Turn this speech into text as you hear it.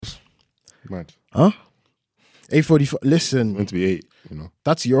Mad. Huh? 8:45. Listen, Meant to be 8.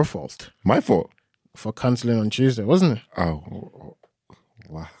 that's your fault My fault. for cancelling on Tuesday, wasn't it? Oh,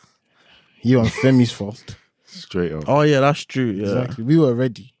 wow. You and Femi's fault. Straight up. Oh, yeah, that's true. Yeah. Exactly. We were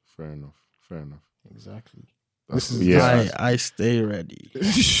ready. Fair enough. Exactly. I stay ready.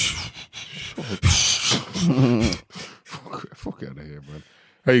 Fuck out of here, man.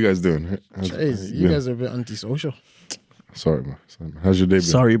 How you guys doing? You guys are a bit antisocial. Sorry, man. How's your day been?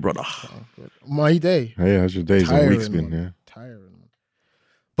 Sorry, brother. My day. Hey, how's your days and weeks Tiring, been? man. Tiring. Man.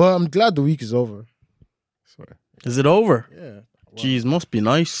 But I'm glad the week is over. Sorry. Is it over? Yeah. Jeez, must be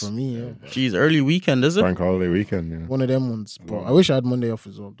nice. For me, yeah. Jeez, early weekend, is it? Bank holiday weekend, yeah. One of them ones. But I wish I had Monday off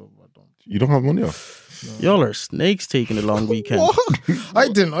as well, though. But I don't. You don't have money off? No. Y'all are snakes taking a long weekend. I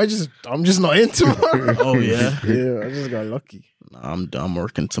didn't. I'm just not in tomorrow. Oh, yeah? Yeah, I just got lucky. I'm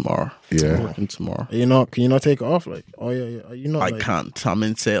working tomorrow. Yeah. I'm working tomorrow. Can you not take it off? Like, oh yeah. Are you not? I can't. I'm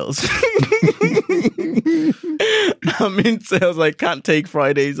in sales. I'm in sales. I can't take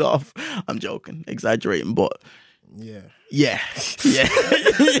Fridays off. I'm joking, exaggerating, but Yeah.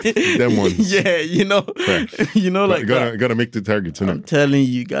 Them ones. Yeah, like gotta make the targets, innit? I'm telling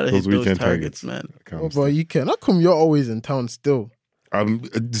you, gotta Those hit those weekend targets, man. Oh, but you can. How come you're always in town still?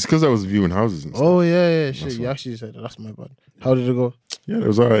 It's because I was viewing houses and stuff. Oh yeah. Shit, you actually said that. That's my bad. How did it go? Yeah, it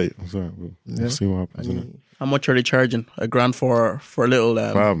was alright. We'll see what happens. innit? How much are they charging? $1,000 for a little?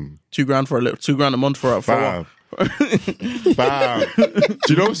 Bam. $2,000 for a little. $2,000 a month for what? Bam. Bam.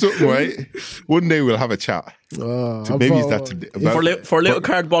 Do you know something, right? One day we'll have a chat. Maybe it's that today. For a little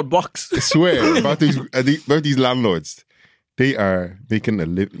cardboard box. I swear about these landlords. They are making a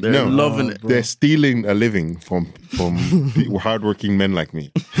living. They're loving it. They're stealing a living from hardworking men like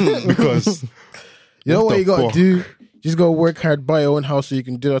me. Because you know what you gotta do? You just gotta work hard, buy your own house so you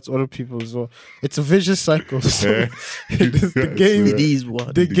can do that to other people as well. It's a vicious cycle. So the game is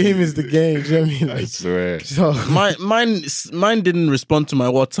the game is the game. Do you know what I mean? Like, I swear. So, Mine didn't respond to my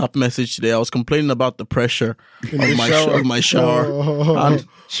WhatsApp message today. I was complaining about the pressure of my shower. And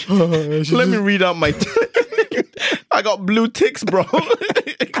let me read out my. I got blue ticks, bro.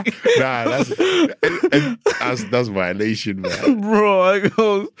 Nah, that's violation, man. Bro, I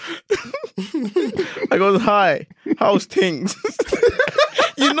goes, hi, how's things?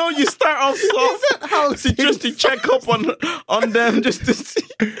 You start off soft just to check up on them, just to see.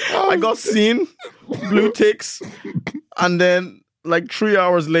 I got seen, blue ticks, and then like 3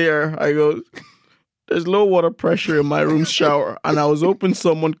 hours later, I go, there's low water pressure in my room shower, and I was hoping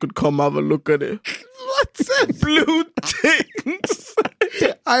someone could come have a look at it. What's that? Blue ticks.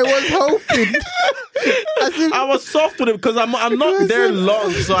 I was hoping. I was soft with it because I'm not there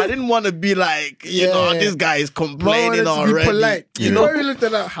long, so I didn't want to be like, this guy is complaining already. Be polite. You know, we looked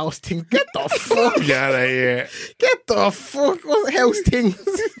at that house thing. Get the fuck Get out of here. Get the fuck. What house thing?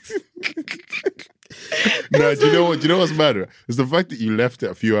 No, do you know what? Do you know what's matter? It's the fact that you left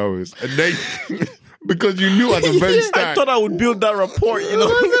it a few hours and then because you knew at the very start. I thought I would build that rapport,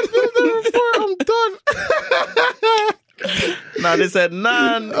 I'm done. Now they said, you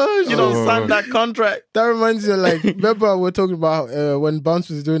don't sign that contract. That reminds me of, like, remember we were talking about when Bounce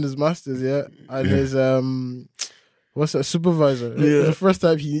was doing his masters, yeah? And his what's that, supervisor? Yeah. The first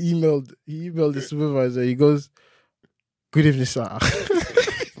time he emailed the supervisor, he goes, "Good evening, sir."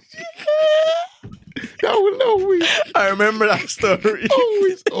 That will always. I remember that story.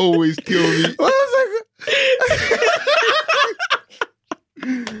 Always kill me.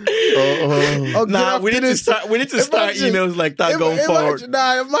 We need to start emails like that going forward.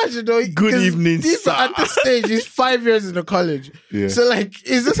 Imagine though. Good evening, sir. At this stage, he's 5 years in the college. Yeah. So, like,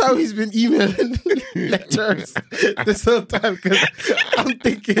 is this how he's been emailing lecturers this whole time? Because I'm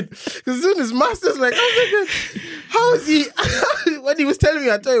thinking, because doing his master's, like, I'm thinking, how is he? When he was telling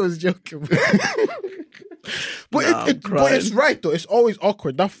me, I thought he was joking. But it's right though. It's always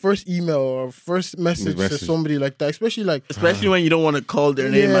awkward. That first email or first message to somebody like that, especially when you don't want to call their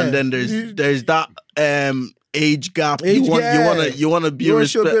name, and then there's that age gap. You want to be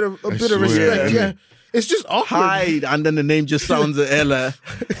show a bit of respect. Yeah. It's just awkward. Hi, and then the name just sounds hella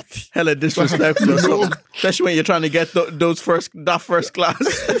disrespectful. Especially when you're trying to get that first class.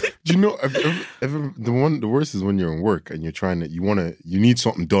 Do you know? The worst is when you're in work and you need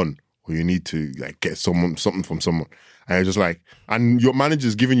something done. Or you need to like get something from someone, and you're just like, and your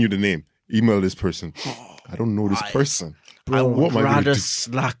manager's giving you the name. Email this person. I don't know this person. I would rather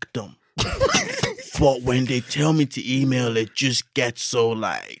slack them, but when they tell me to email, it just gets so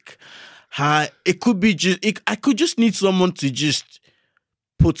like, hi. It could be I could just need someone to just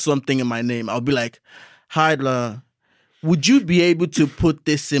put something in my name. I'll be like, hi, would you be able to put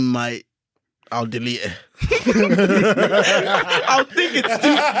this in my? I'll delete it. I'll think it's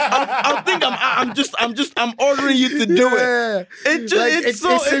too. I'll think I'm ordering you to do it. It just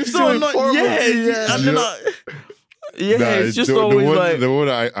Like, it's so annoying. Yeah, and then it's just always the one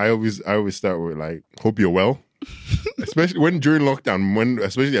I always start with like, hope you're well. Especially when during lockdown,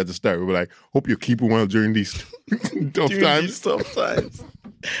 especially at the start, we were like, hope you're keeping well during these tough times.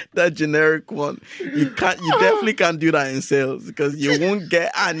 That generic one, you definitely can't do that in sales because you won't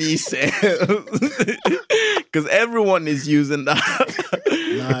get any sales because everyone is using that.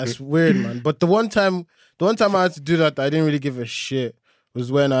 Nah, it's weird, man. But the one time I had to do that, I didn't really give a shit.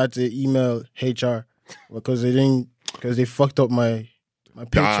 Was when I had to email HR because they fucked up my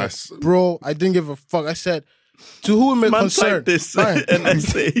paycheck. Bro, I didn't give a fuck. I said, to whom it concerned. This and I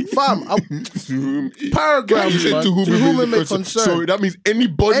say, fam, paragraph, man. To whom it may concern. So that means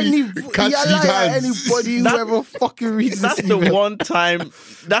anybody can't see hands. Anybody who ever fucking reads this email.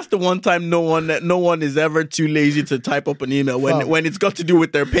 That's the one time no one is ever too lazy to type up an email when it's got to do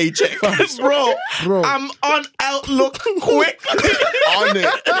with their paycheck. Bro, I'm on Outlook quick. On it.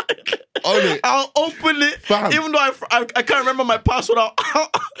 I'll open it. Fam. Even though I can't remember my password,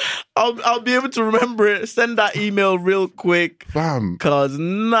 I'll be able to remember it. Send that email real quick. Fam. Cause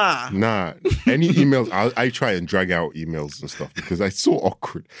nah. Any emails, I try and drag out emails and stuff because it's so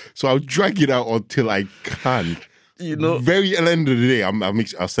awkward. So I'll drag it out until I can. You know, very at the end of the day,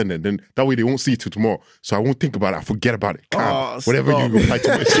 I'll send it. Then that way they won't see it till tomorrow. So I won't think about it. I forget about it. Whatever you reply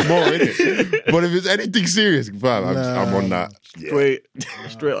to me tomorrow, innit? But if it's anything serious, fam, I'm on that. Straight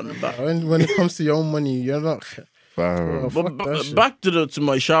on the back. When it comes to your own money, you're not. But back to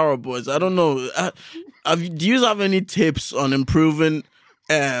my shower boys. I don't know. Do you have any tips on improving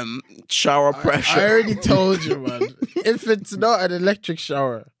shower pressure? I already told you, man. If it's not an electric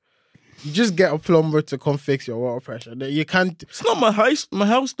shower, you just get a plumber to come fix your water pressure. You can't. It's not my house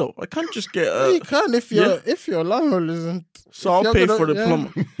though. I can't just get. You can if your landlord isn't. So I'll pay for the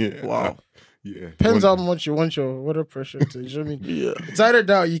plumber. Yeah. Wow. Yeah. Depends how much you want your water pressure to. You know what I mean? Yeah. It's either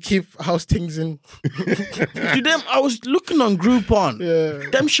that or you keep house things in. I was looking on Groupon. Yeah.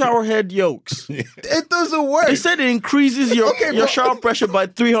 Them shower head yokes. It doesn't work. They said it increases your shower pressure by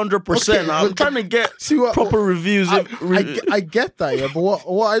 300%. I'm trying to get proper reviews. I get that, yeah. But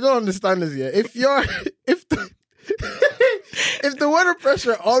what I don't understand is, if the water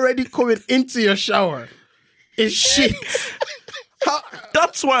pressure already coming into your shower is shit.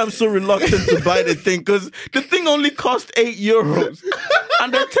 That's why I'm so reluctant to buy the thing, because the thing only cost €8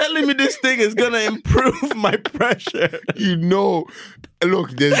 and they're telling me this thing is gonna improve my pressure. You know,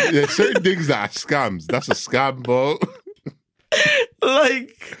 look, there's certain things that are scams. That's a scam, bro.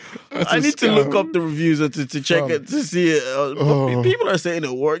 Like, I need to look up the reviews to check it to see it. People are saying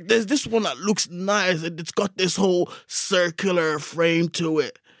it works. There's this one that looks nice and it's got this whole circular frame to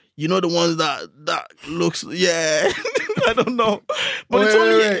it. You know, the ones that looks, I don't know, but it's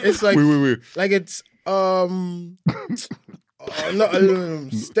only it's like wait. Like it's not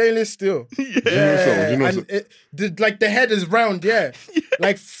aluminum, stainless steel. Yeah, and like the head is round,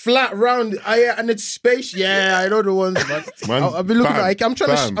 like flat round. And it's space. Yeah, I know the ones. I've been looking at. I'm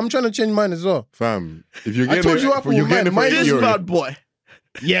trying to change mine as well, fam. If you're getting, I told you what you're getting mine is bad boy.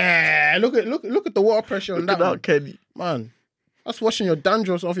 Yeah, look at the water pressure on that, Kenny. Man. That's washing your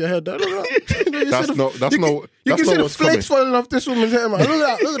dandruffs off your head. That's not You can see the what's flakes falling off this woman's hair, man. Look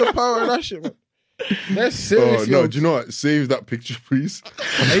at the power of that shit, man. That's serious. No, do you know what? Save that picture, please.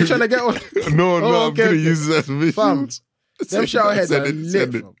 Are you trying to get one? No, I'm gonna use it as a video. Fam, them shower heads are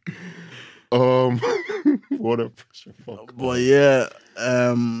lit. Water pressure. Fuck. But yeah,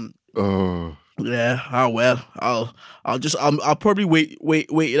 yeah. Oh well. I'll probably wait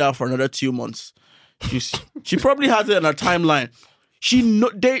it out for another 2 months. She probably has it in her timeline.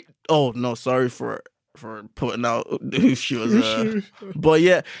 Sorry for putting out who she was. But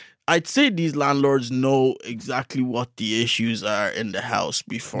yeah, I'd say these landlords know exactly what the issues are in the house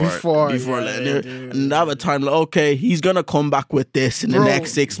before letting it. And they have a timeline. Okay, he's gonna come back with this in the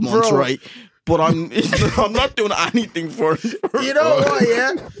next 6 months, right? But I'm not doing anything for him. You know what?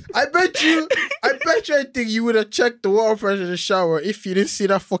 Yeah, I bet you. I think you would have checked the water pressure in the shower if you didn't see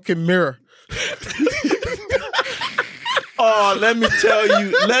that fucking mirror. Oh, let me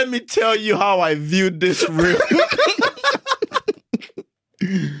tell you how I viewed this room.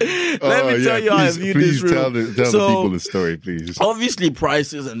 Let me tell you how I viewed this room. Tell the people the story, please. Obviously,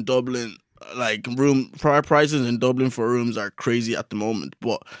 prices in Dublin, prices in Dublin for rooms are crazy at the moment.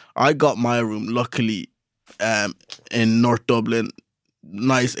 But I got my room, luckily, in North Dublin,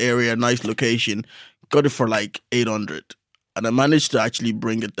 nice area, nice location. Got it for like 800, and I managed to actually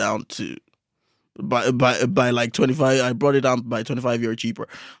bring it down to by like 25. I brought it down by 25 euro cheaper.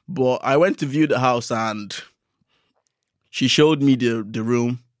 But I went to view the house and she showed me the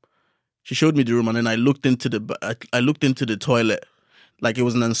room. She showed me the room, and then I looked into the toilet, like it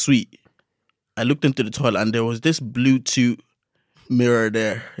was an ensuite. I looked into the toilet, and there was this Bluetooth mirror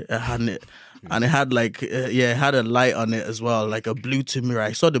there, and it had like it had a light on it as well, like a Bluetooth mirror.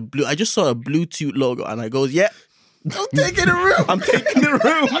 I just saw a Bluetooth logo, and I goes, yeah, I'm taking the room. I'm taking the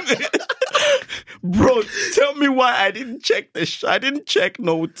room. Bro, tell me why I didn't check I didn't check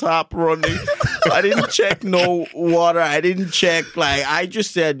no tap running. I didn't check no water. I didn't check, like, I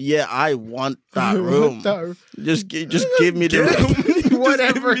just said, yeah, I want that room. Just give me the room.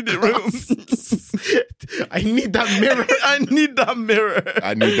 Whatever. Just give me the room. I need that mirror. I need that mirror.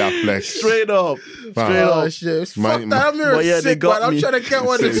 I need that flex. Straight up. Oh shit! Fuck that mirror. But yeah, sick, they got man. me. I'm trying to get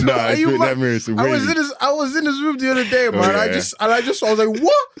one. Nah, that mirror is I was in his room the other day, man. yeah. I was like,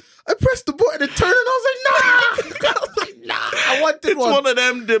 what? I pressed the button and turned, and I was like, nah. I wanted It's one of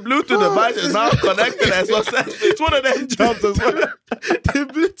them. The Bluetooth device is now connected as well. It's one of them jobs as well. The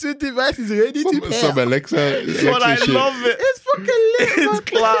Bluetooth device is ready to pair. Some Alexa But I shit. love it. It's fucking lit. It's man.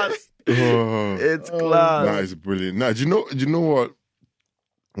 class. Oh, It's class. that is brilliant. Now, do you know what?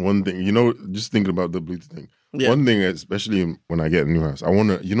 One thing, just thinking about the Bluetooth thing. Yeah. One thing, especially when I get a new house, I want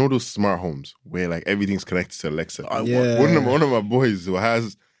to, those smart homes where like everything's connected to Alexa. Yeah. One of my boys who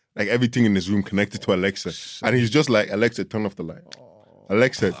has like everything in his room connected to Alexa, and he's just like, Alexa, turn off the light.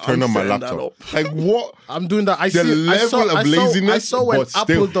 Alexa, turn on my setting that laptop. up. Like what? I'm doing that. I laziness, saw when but Apple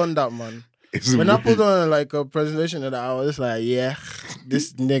still. done that, man. It's When weird. Apple done like a presentation of that, I was like, yeah,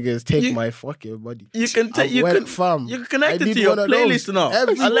 this nigga is take my fucking body. You can I went, fam. You can connect I it need to your one of those. playlist now.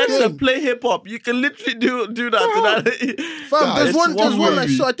 Everything. Alexa, play hip hop. You can literally do that to that. Fam, there's one I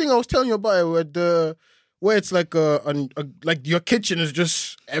movie. saw. I think I was telling you about it where it's like like your kitchen is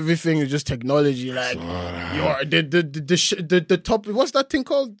just everything is just technology. Like the top. What's that thing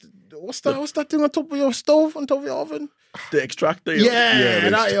called? What's that thing on top of your stove, on top of your oven? The extractor.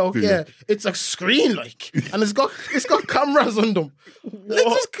 Yeah. It's a screen, like, and it's got cameras on them.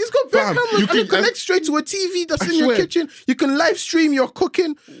 It's got big cameras, and it connects straight to a TV that's in your kitchen. You can live stream your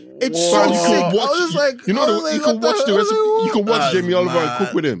cooking. It's so You sick. can I was like, you can watch the recipe. You can watch Jamie Oliver and mad.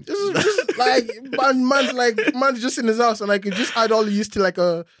 cook with him. This is just man's just in his house, and I could just add all these to like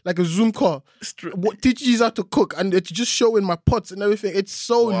a Zoom call. What teaches you how to cook, and it's just showing my pots and everything. It's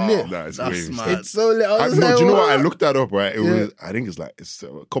so lit. That's wavy. mad. It's so lit. I was No, like, do you know what? I wow. looked that up, right? It was, I think it's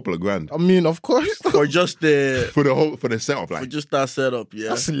a couple of grand I mean, of course, For just the for the setup. for Like, just that setup, yeah.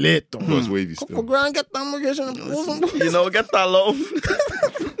 that's lit. Though. was wavy Couple still. grand, get that mortgage and You know, get that loan.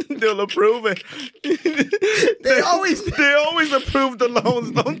 They'll approve it. They always approve the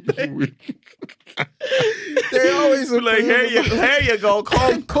loans, don't they? They always Like, here you go.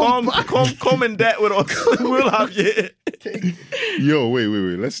 Come in debt with us. We'll have you. Yo,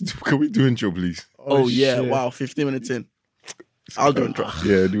 wait. Can we do intro, please? Oh yeah! shit. Wow, 15 minutes in. I'll do intro.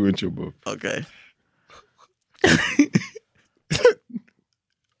 Yeah, do intro, bro. Okay.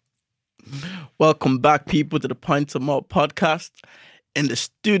 Welcome back, people, to the Pint of Malt podcast. In the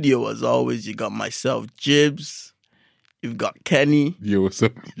studio, as always, you got myself, Jibs. You've got Kenny, Yo, what's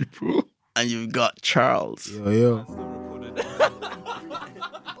up, people? and you've got Charles. Yo.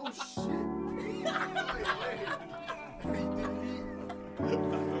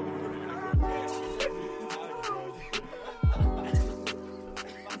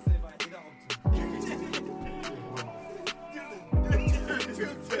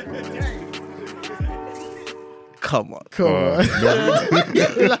 Come on. Come on.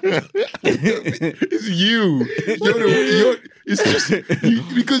 It's you. It's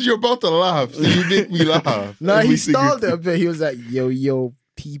just because you're about to laugh, so you make me laugh. Nah, Every he single stalled it a bit. He was like, yo,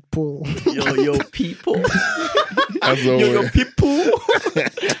 people. Yo, people. As Yo, always. people.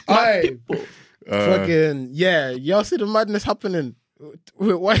 Alright. Fucking, yeah. Y'all see the madness happening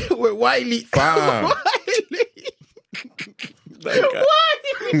with Wiley. Fam. Wiley.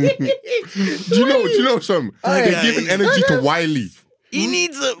 Do you know something? They're giving energy to Wiley. He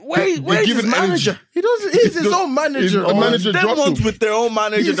needs a where's his giving manager? energy. He doesn't. He's his own manager. The manager Them dropped ones him. with their own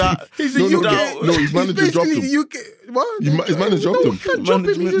manager that He's a No, UK. no, his manager dropped him. He's basically UK. What? His manager dropped him. He can't drop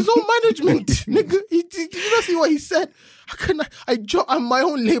him. He's his own management. Nigga, did you not see what he said? I'm my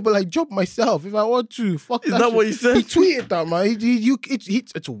own label. I job myself if I want to. Fuck Is that that shit. what he said? He tweeted that, man.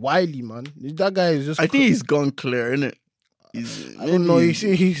 It's Wiley, man. That guy is just. I think he's gone clear, innit? I don't know.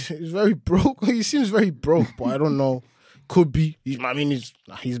 He's very broke. He seems very broke, but I don't know. Could be. He's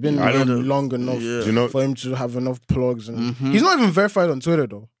been I don't know. long enough Yeah. You know- for him to have enough plugs. And he's not even verified on Twitter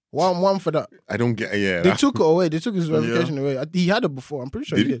though. 1 for that. I don't get. Yeah, They took it away. They took his verification away. He had it before. I'm pretty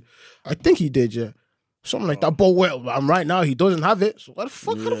sure he did. I think he did. Yeah. Something like that. But right now he doesn't have it. So what the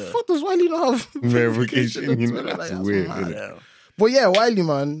fuck? How the fuck does Wiley not have verification? That's weird. But yeah, Wiley,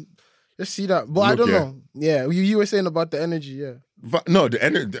 man. Just see that. But I don't know. Yeah, you were saying about the energy. Yeah. But no, the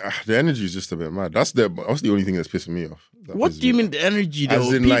energy is just a bit mad. That's the only thing that's pissing me off. What do you mean the energy though?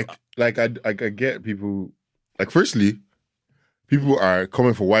 As in, I get people. Like, firstly, people are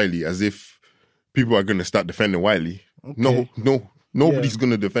coming for Wiley as if people are going to start defending Wiley. Okay. No. Nobody's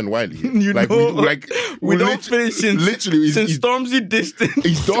gonna defend Wiley. We don't finish since Stormzy dissed him.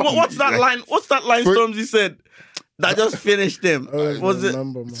 What's that line? What's that line Stormzy said? That just finished him. Was it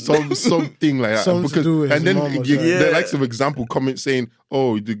something like that? Something to do with and then the likes of example comment saying,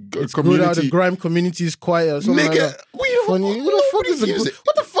 "Oh, the it's community, good how the grime community is quiet." Or something like that. What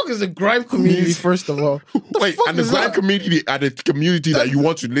the fuck is the grime community? First of all, wait, and the grime community are the community that you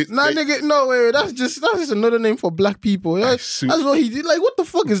want to listen. Nah, nigga, no way. That's just another name for black people. That's what he did. Like, what the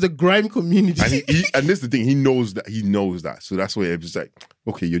fuck is the grime community? And this is the thing. He knows that. So that's why it's like,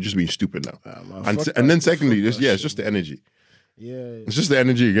 okay, you're just being stupid now. And then secondly, it's just the energy. Yeah, it's just the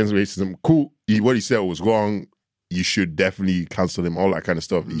energy against racism. Cool. What he said was wrong. You should definitely cancel him. All that kind of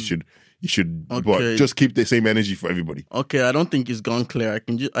stuff. You should, okay. But just keep the same energy for everybody. Okay, I don't think it's gone clear.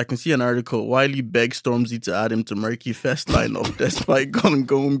 I can see an article. Wiley begs Stormzy to add him to Murky Fest lineup despite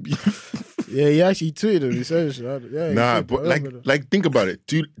going beef. Yeah, he actually tweeted. He said, but think about it.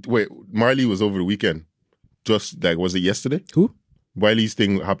 Wait, Marley was over the weekend. Just like, was it yesterday? Who? Wiley's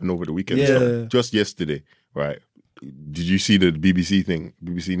thing happened over the weekend. Yeah, just yesterday, right? Did you see the BBC thing?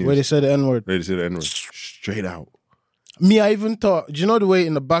 BBC News where they said the N-word. Straight out. Me, I even thought, do you know the way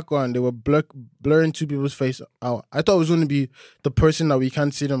in the background they were blurring two people's face out? I thought it was going to be the person that we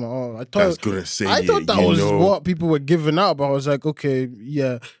can't see them at all. I thought that was what people were giving out, but I was like, okay,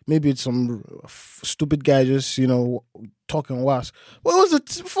 yeah, maybe it's some stupid guy just, talking was. Well, it was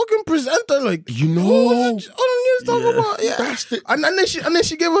a fucking presenter, like, on the news talking about, and then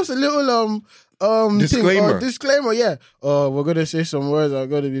she gave us a little disclaimer, yeah. We're gonna say some words that are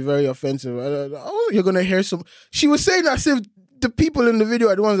gonna be very offensive. You're gonna hear some. She was saying as if the people in the video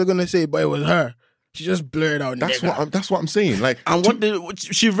are the ones that are gonna say, but it was her. She just blurred out. That's what I'm saying. Like, and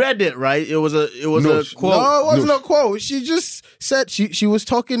she read it right? It was a quote. No, it wasn't a quote. She just said she was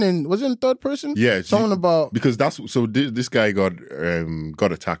talking in, was it in third person? Yeah, something about, because this guy got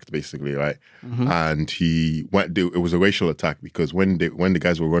attacked basically, right? Mm-hmm. And he went. It was a racial attack because when the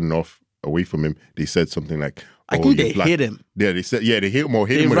guys were running off away from him, they said something like, I think they hit him. Yeah, they said, they hit him or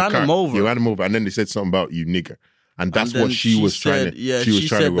hit him with a car. They ran him over, and then they said something about you nigger. And that's what she was trying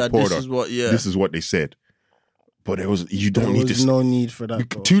to report on. This is what they said. But there was no need for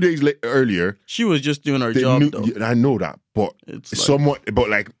that. 2 days earlier, she was just doing her job. I know that, but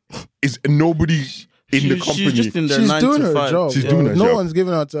is nobody in the company? She's just in there. She's doing her job. She's doing her job. No one's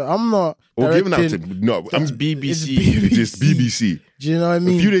giving out to. I'm not. Giving out to. No, it's BBC. It's BBC. Do you know what I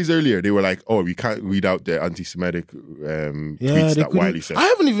mean? A few days earlier, they were like, "Oh, we can't read out the anti-Semitic tweets that Wiley said." I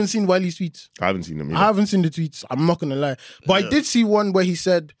haven't even seen Wiley's tweets. I haven't seen them either. I haven't seen the tweets. I'm not gonna lie, but I did see one where he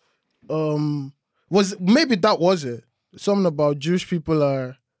said, maybe that was it? Something about Jewish people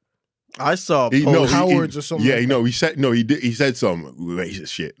are. I saw cowards or something. Yeah, he said he said some racist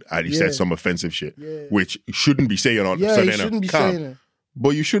shit and he said some offensive shit, which shouldn't be saying on. Yeah, he shouldn't be saying it.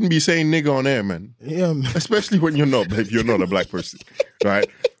 But you shouldn't be saying nigga on air, man. Yeah, man. Especially when if you're not a black person, right?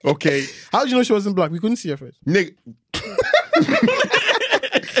 Okay. How did you know she wasn't black? We couldn't see her face. Nigga.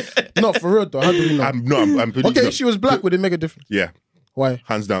 No, for real though. How do we know? I'm pretty okay, if she was black, would it make a difference? Yeah. Why?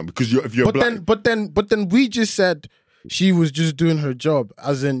 Hands down. Because if you're black. But then we just said she was just doing her job,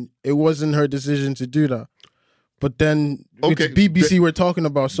 as in it wasn't her decision to do that. But then it's BBC we're talking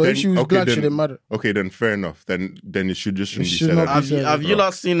about, so if she was black, shouldn't matter. Okay, then fair enough. Then it shouldn't be said. Have you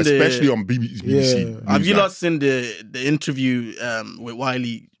not seen especially on BBC? Yeah. Have you not seen the interview with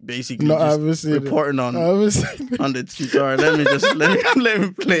Wiley basically reporting on the Twitter? Let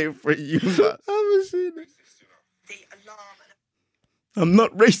me play it for you. I haven't seen it. I'm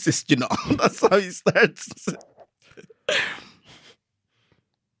not racist, That's how he starts.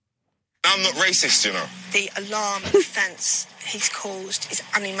 I'm not racist, The alarm and offence he's caused is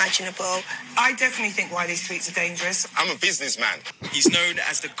unimaginable. I definitely think Wiley's tweets are dangerous. I'm a businessman. He's known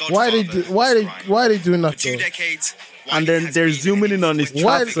as the godfather. Why are they doing that? For 2 decades. And then they're zooming in on his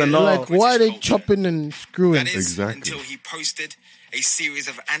tracks and all. Like, why are they chopping and screwing? That is exactly. Until he posted a series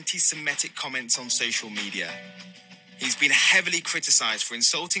of anti-Semitic comments on social media. He's been heavily criticised for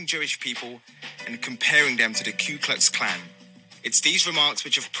insulting Jewish people and comparing them to the Ku Klux Klan. It's these remarks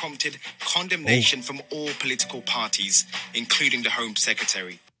which have prompted condemnation from all political parties, including the Home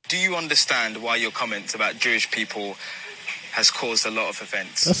Secretary. do you understand why your comments about Jewish people has caused a lot of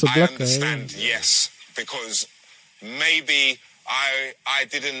offence? That's a I black guy. understand, yes, because maybe I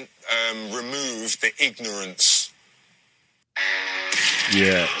didn't remove the ignorance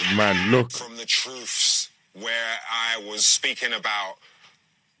Yeah, man, look. from the truths where I was speaking about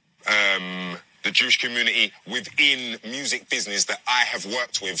the Jewish community within music business that I have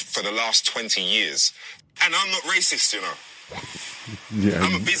worked with for the last 20 years. And I'm not racist, you know. Yeah,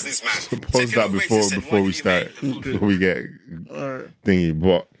 I'm a businessman. suppose that before we start, before we get thingy.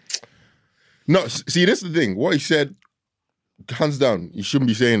 But no, see, this is the thing. What he said, hands down, you shouldn't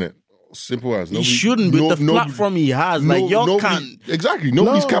be saying it. Simple as. He shouldn't with the platform he has. Like, y'all can't. Exactly.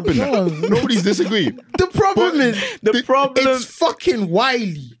 Nobody's capping that. Nobody's disagreeing. The problem is It's it's fucking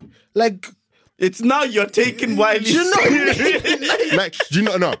Wiley. Like, it's now you're taking Wiley. you know, Like, do you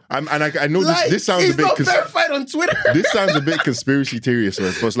know? No, I know like, this sounds he's a bit. not verified on Twitter. This sounds a bit conspiracy theorist,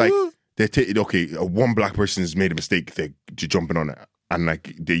 but it's like they take okay, one black person has made a mistake, they're jumping on it, and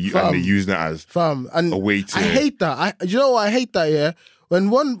like they're using it as And a way to. I hate that. You know what I hate that? Yeah, when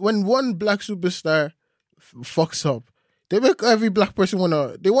one black superstar fucks up, they make every black person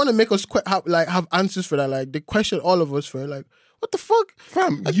wanna make us have answers for that. Like, they question all of us for it. Like, what the fuck,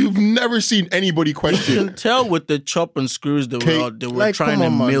 Fam, you've never seen anybody You question can tell with the chop and screws they were like, trying come to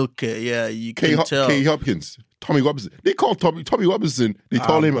on, man. milk it. Yeah, you can tell. K. Hopkins, Tommy Robinson. They call Tommy Robinson. They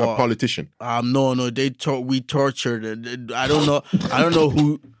call him a boy. politician. No, we tortured it. I don't know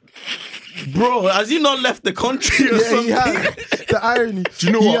who. Bro, has he not left the country or something? Yeah, the irony. Do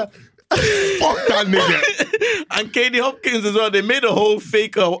you know what? Fuck that nigga. And Katie Hopkins as well. They made a whole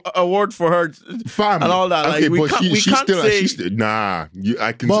fake award for her, Fam, and all that. Okay, Like, but we can't say. nah.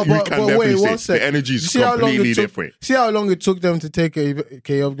 I can. But You can definitely wait, say one sec. the energy is See how long completely it took- different. See how long it took them to take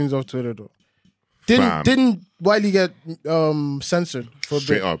K. Hopkins off Twitter, though. Fam. Didn't Wiley get censored for a bit?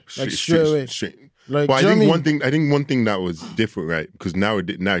 Straight up, like straight away. Like, But do you know what I mean? I think one thing that was different, right? Because now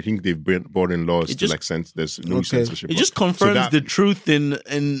I think they've brought in laws to like there's no censorship. It just confirms the truth in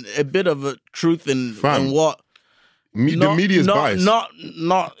a bit of a truth in what the media's biased.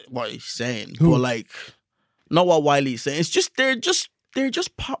 Not what he's saying, but like not what Wiley's saying. It's just they're just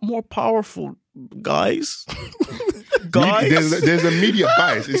more powerful guys. There's a media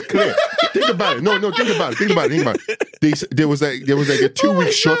bias. It's clear. Think about it. No, think about it. There was like a 2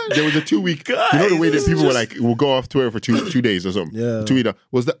 week shot. There was a 2 week. You know the way that people were like, we'll go off Twitter for two days or something. Yeah. Twitter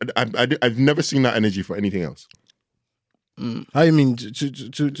was that. I've never seen that energy for anything else. How you mean?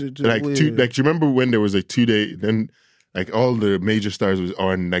 Like, do you remember when there was a 2 day? Then like all the major stars was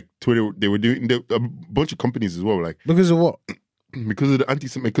on like Twitter. They were doing a bunch of companies as well. Like, Because of what? because of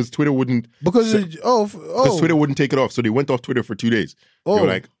the because Twitter wouldn't Because Twitter wouldn't take it off, so they went off Twitter for 2 days. They were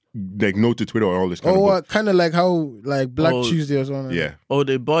like no to Twitter or all this kind of bullshit. kind of like how like Black Tuesday or something. Yeah. Oh,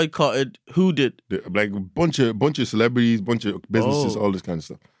 they boycotted. Who did? Like a bunch of celebrities, bunch of businesses, all this kind of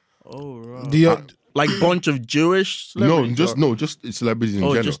stuff. Oh, right. Like bunch of Jewish celebrities? Just celebrities in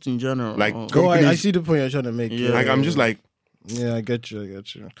general. Just in general. Like I see the point you're trying to make. Yeah. Like I'm just like, yeah, I get you.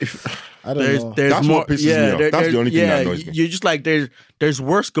 I don't know. There's That's more, what pisses me off. That's the only thing that annoys me. You're just like there's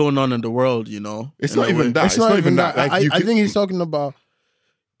worse going on in the world, you know. It's not even that. It's not even that. Like, I think he's talking about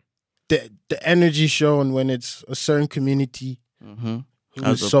the energy shown when it's a certain community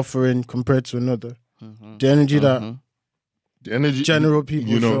who's suffering compared to another. The energy that general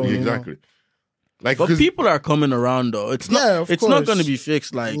people show, exactly. Like, but people are coming around though. It's not. It's not going to be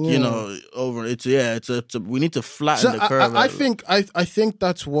fixed like over. It's we need to flatten the curve. I think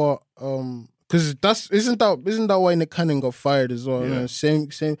that's what because isn't that why Nick Cannon got fired as well? Yeah. Same.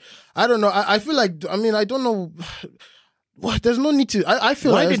 I don't know. I feel like I don't know. What? There's no need to. I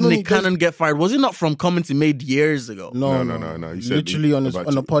feel why like did Nick Cannon get fired? Was it not from comments he made years ago? No. He said literally on a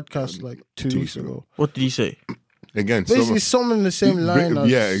podcast like 2 weeks ago. What did he say? Again, basically something in the same line.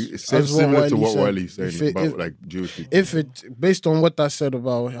 It's similar to what Wiley's saying about like Jewish people. If it based on what that said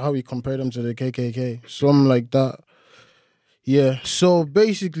about how he compared them to the KKK, something like that. Yeah. So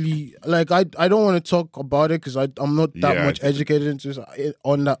basically, like I don't want to talk about it because I'm not that much educated into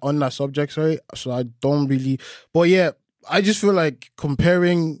on that subject. Sorry, so I don't really. But yeah, I just feel like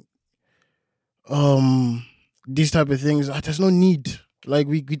comparing these type of things. There's no need. Like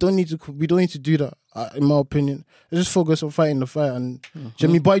we don't need to do that. In my opinion, let's just focus on fighting the fight. And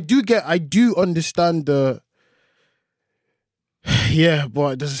Jimmy, but I do understand the. Yeah,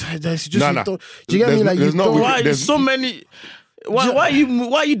 but there's just do you get me? Like why so many? Why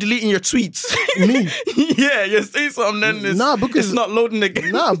are you deleting your tweets? Me? Yeah, you say something, then it's not loading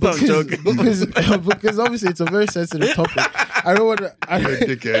again. Nah, No, I'm joking. because obviously it's a very sensitive topic. I don't want to. I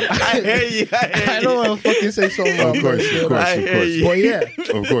hear you. I don't want to fucking say something. Of course. But yeah,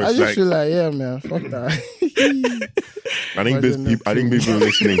 Of course. I just feel like, yeah, man, fuck that. I think people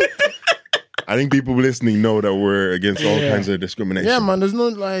listening. I think people listening know that we're against all kinds of discrimination. Yeah, man. There's no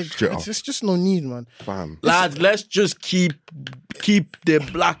it's just no need, man. Fam. Lads, let's just keep the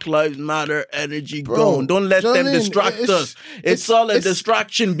Black Lives Matter energy going. Don't let them distract us. It's all a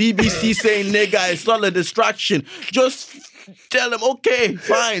distraction. BBC saying nigga, it's all a distraction. Just tell them, okay,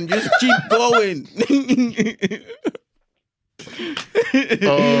 fine, just keep going.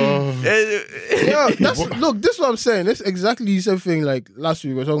 Look, this is what I'm saying. It's exactly the same thing. Like last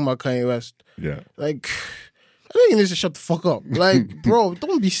week, we were talking about Kanye West. Yeah. Like, I think he needs to shut the fuck up. Like, bro,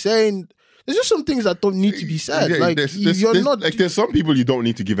 don't be saying. There's just some things that don't need to be said. Yeah, like, there's some people you don't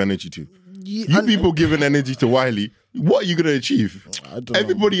need to give energy to. You people giving energy to Wiley, what are you gonna achieve? I don't know.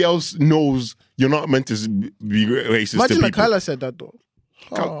 Everybody else knows you're not meant to be racist. Imagine to like people. Kyla said that though.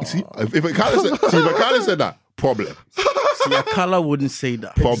 See, if Kyla said that, problem. See, Akala wouldn't say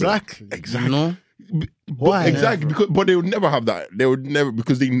that. Problem. Exactly. You know? Why? Exactly. But they would never have that. They would never,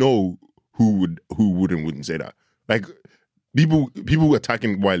 because they know who would and wouldn't say that. Like people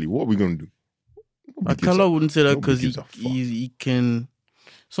attacking Wiley. What are we gonna do? Akala wouldn't say that because gives a fuck. he can.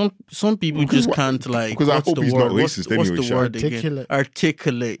 Some people just can't like. Because I what's hope the he's word? not racist What's anyway. the word again? Articulate.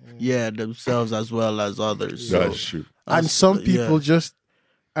 Articulate. Yeah, themselves as well as others. So, That's true. And some people just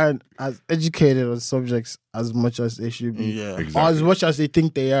aren't as educated on subjects as much as they should be. Yeah. Exactly. Or as much as they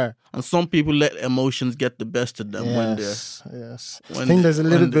think they are. And some people let emotions get the best of them when they're. Yes. when I think there's a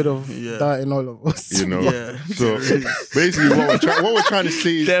little when bit of yeah. that in all of us. You know. Yeah. So basically, what we're trying to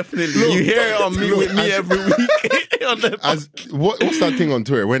say is Definitely. You hear it on me with me every week. On the what's that thing on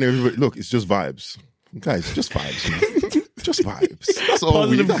Twitter when everybody look? It's just vibes, guys. Just vibes. Man. Just vibes. That's all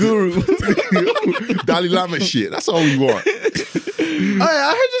positive we guru. Dalai Lama shit. That's all we want.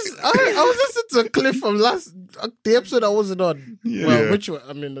 I was listening to a clip from the episode I wasn't on. Yeah. Well, which one?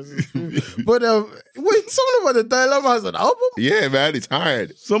 I mean, this is true. But wait, someone about the Dalai Lama has an album? Yeah, man, it's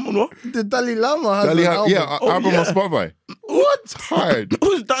hard. Someone what? The Dalai Lama has an album. Album on Spotify. What? It's hard.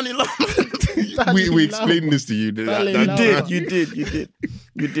 Who's Danny Lama? we explained this to you.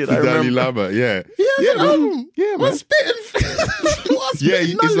 You did. I Dalai remember. Lama, yeah. He has an album. Yeah, man. What's spitting?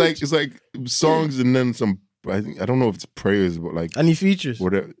 It's like songs and then some. I don't know if it's prayers, but like And he features.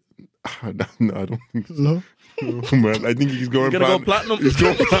 whatever. No, I don't think so. No. Oh, man, I think he's going He's gonna go platinum. He's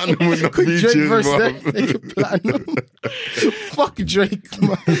going platinum with no Quick Drake features, verse there. bro. Take it platinum. Fuck Drake,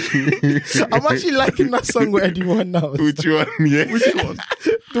 man. I'm actually liking that song with Eddie One now. Which one? Yeah. Which one?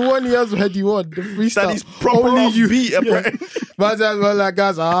 The one he has with Eddie One, the freestyle. That is proper Only off you. beat. Yeah.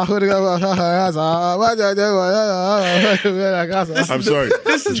 I'm sorry.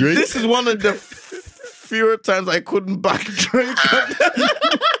 Drake. This is one of the fewer times I couldn't back Drake.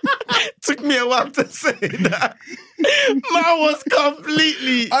 Took me a while to say that. Man was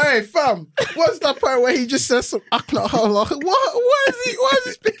completely. All right, fam. What's that part where he just says some Akla? Why is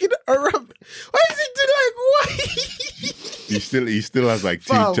he speaking Arabic? Why is he doing like what? He still has like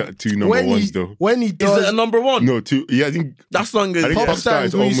Fam, two number ones though. When he Is does it a number one? No, two. Yeah, I think That song is. I think Pop Pop Star Star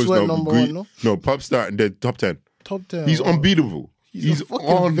is and Grease almost were number one, no? No, Pop Star in the top 10. top 10. He's unbeatable. He's a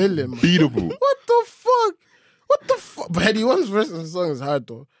fucking villain, man. Unbeatable. What the fuck? But Eddie One's verse on the song is hard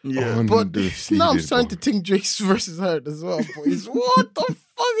though. Yeah. But Undefeated, now I'm starting bro. to think Drake's verse is hard as well, boys. What the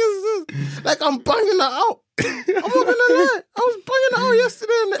fuck is this? Like, I'm banging that out. I'm not gonna lie. I was banging that out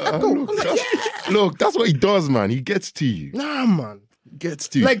yesterday in the Echo. I'm like, yeah. Look, that's what he does, man. He gets to you. Nah, man. Gets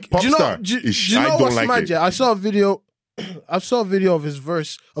to you. Like, Pop do you know, Star. do is you know I don't what's like mad? it. Yeah, I saw a video of his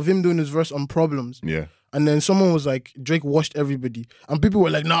verse, of him doing his verse on Problems. Yeah. And then someone was like, Drake washed everybody. And people were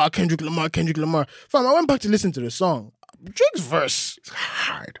like, nah, Kendrick Lamar. Fam, I went back to listen to the song. Drake's verse. It's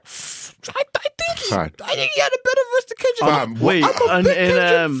hard. I think he had Hard. a better verse than Kendrick. Fam, Wait, I'm a and big Kendrick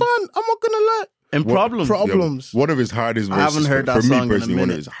in fan. I'm not gonna lie. in Problems. Problems. One of his hardest verses. haven't heard that for song me in a personally, one of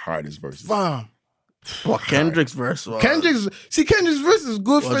minute. his hardest verses. Fam. What Kendrick's verse was. Kendrick's verse is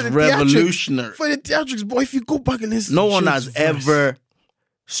good for was the revolutionary. theatrics. For the theatrics, boy, if you go back and listen No to one Drake's has verse. ever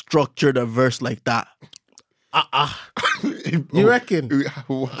structured a verse like that. You reckon?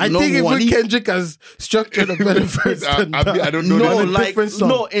 I No think one- even Kendrick has structured a better verse than that. I don't know. No, That's a like different song.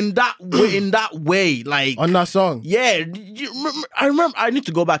 no, in that way, like On that song. yeah. I remember. I need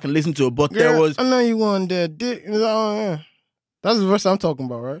to go back and listen to it, but there was. I know you want that dick. That's the verse I'm talking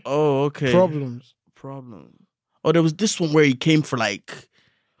about, right? Oh, okay. Problems. Oh, there was this one where he came for like.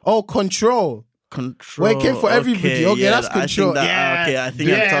 Oh, Control. Control. Where it came for everybody. Okay, that's Control. I think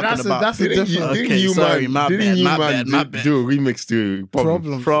I'm talking about. That's a different. Okay, sorry, my bad. Do a remix to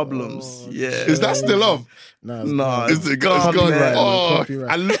Problems. Yeah. Is that still up? No, It's gone. Copyright, Oh,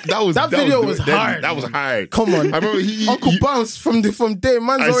 copyright. that video was hard. That was hard. Come on. I remember Uncle Bounce from day.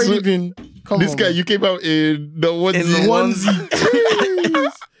 Man's already been. This guy, you came out in the onesie.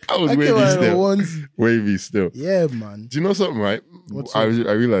 I was wavy still. Yeah, man. Do you know something, right? I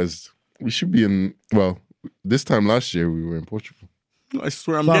realized we should be in. Well, this time last year we were in Portugal. I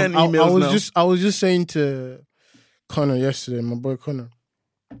swear, I'm getting emails I was just saying to Connor yesterday, my boy Connor,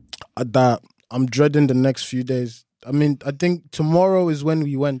 that I'm dreading the next few days. I mean, I think tomorrow is when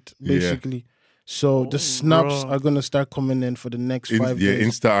we went, basically. Yeah. So the snaps are going to start coming in for the next 5 days. Yeah,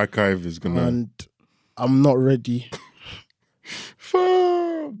 Insta archive is going to... And I'm not ready.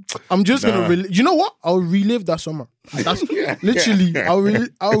 I'm just going to... You know what? I'll relive that summer. That's literally, I'll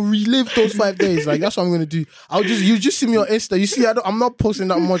relive those 5 days. Like, that's what I'm going to do. You just see me on Insta. You see, I'm not posting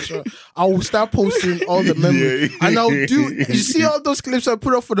that much. I will start posting all the memories. And I'll do... You see all those clips I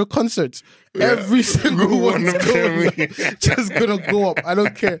put up for the concerts? Yeah. Every single one of them just going to go up. I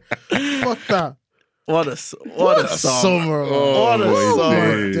don't care. Fuck that. What a summer. What a summer.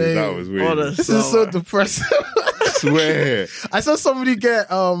 That was weird. This is so depressing. I swear. I saw somebody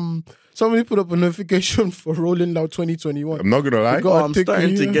somebody put up a notification for Rolling Loud 2021. I'm not gonna lie. I'm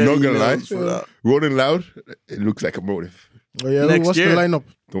starting to get for that. Rolling Loud, it looks like a motive. Oh yeah, what's the lineup?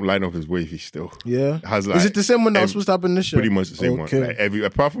 The lineup is wavy still. Yeah. Is it the same one that was supposed to happen this year? Pretty much the same one. Like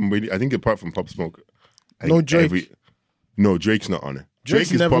apart from Pop Smoke. No Drake. No, Drake's not on it.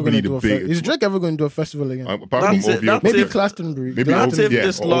 Drake's never going to do a festival. Is Drake ever going to do a festival again? Apart from OVO. Maybe Glastonbury. That's if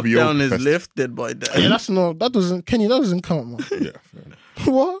this lockdown is lifted by then. Kenny, that doesn't count, man. Yeah, fair enough.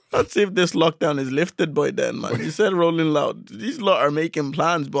 What? Let's see if this lockdown is lifted by then, man. You said Rolling Loud. These lot are making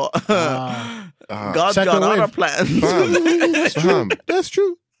plans, but God's got other plans. Fam. That's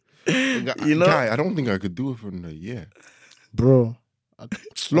true. You know, Guy, I don't think I could do it for another year. Bro.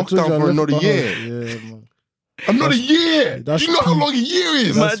 Lockdown for another year. Yeah, man. Another year. Do you know how long a year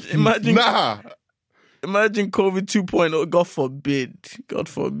is? Imagine COVID 2.0. God forbid. God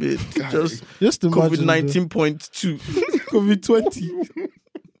forbid. Just COVID 19.2. COVID 20.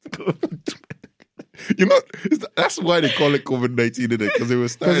 You know, that's why they call it COVID-19, isn't it? Because it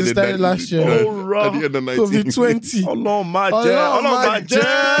was started last year. At the end of 19. COVID 20. Oh, no, my jail.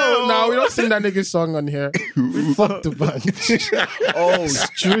 Now we don't sing that nigga song on here. Fuck the band.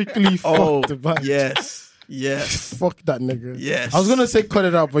 Strictly fuck the band. Yes. Fuck that nigga. Yes. I was gonna say cut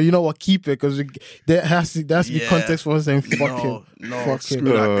it out, but you know what? Keep it because there has to be context for us saying fuck him. No, fuck screw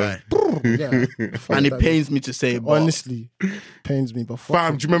him. that guy. Yeah. And it pains me to say, but honestly, pains me. But fuck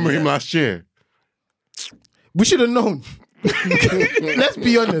fam, him. do you remember him last year? We should have known. Let's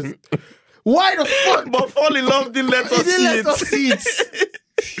be honest. Why the fuck? But Fall in Love didn't let us see it.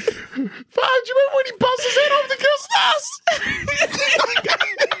 Fam, do you remember when he bounced his head off the girl's ass?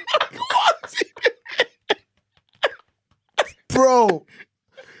 What?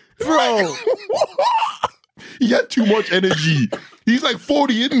 Bro. He had too much energy. He's like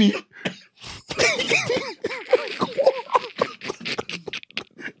 40, isn't he?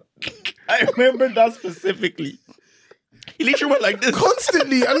 I remember that specifically. He literally went like this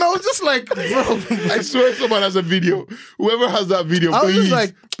constantly, and I was just like, bro. I swear someone has a video. Whoever has that video,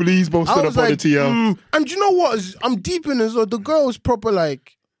 please post it up on the TL. And you know what? I'm deep in as well. The girl was proper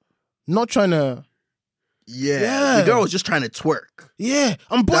like, not trying to. Yeah, the girl was just trying to twerk. Yeah,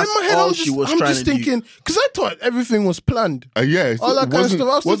 I'm in my head. I'm just thinking because I thought everything was planned. Yeah, all that kind of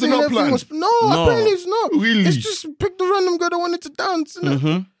stuff. I was thinking everything was no, apparently it's not. Really, it's just pick the random girl that wanted to dance.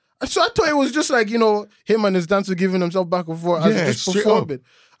 So I thought it was just like, him and his dancer giving himself back and forth as just performing.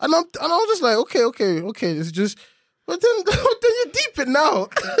 And I was just like, okay, it's just. But then you deep it now,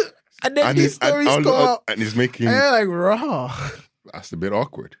 and then these stories come out, and he's making. And you're like, raw. That's a bit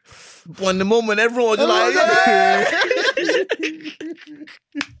awkward. When the moment everyone was just like, I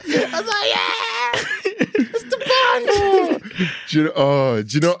was like, yeah, it's the band. Do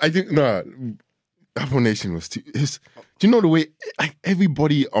you know? I think Afronation was too. Do you know the way like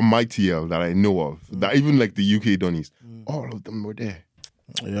everybody on my TL that I know of, that even like the UK Donnies, all of them were there.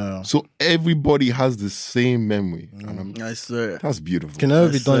 Yeah. So everybody has the same memory. And I swear. That's beautiful. Can never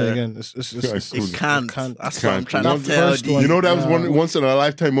be done again. It can't. That's what I'm trying to tell you. You know that was once in a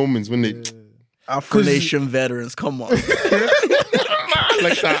lifetime moments when they Afronation Veterans, come on. I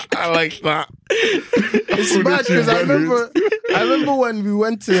like that. It's bad because I remember when we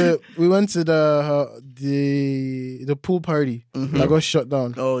went to the pool party that got shut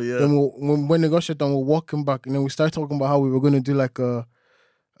down. Oh yeah. Then when they got shut down, we're walking back, and then we started talking about how we were going to do like a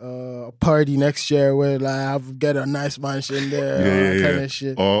a party next year where like I've get a nice mansion there, kind of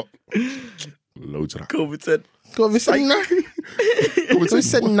shit. Oh, loads of that. COVID said. COVID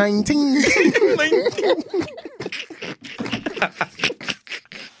said 19.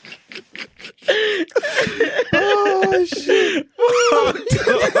 Oh shit!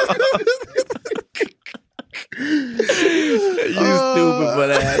 You stupid for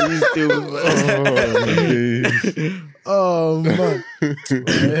that. You stupid for that. Oh man,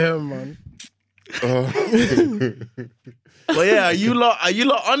 yeah, man. But yeah, are you lot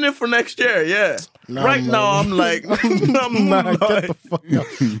on it for next year? Yeah. Nah, right man. now, I'm like, Nah, get the fuck out.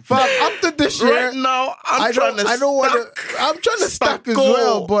 Fam, after this year, right now, I'm trying to stack as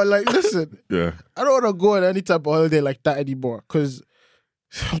well. But like, listen, Yeah. I don't want to go on any type of holiday like that anymore because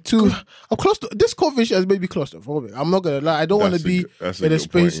I'm close to this COVID shit has made me claustrophobic. I'm not gonna lie. I don't want to be in a space.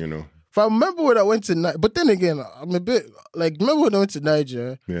 Point, you know. If I remember when I went to Niger, but then again, I'm a bit like, remember when I went to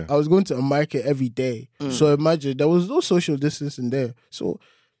Niger, I was going to a market every day. So imagine, there was no social distancing there. So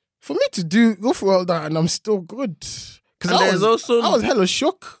for me to go for all that and I'm still good. Because I was hella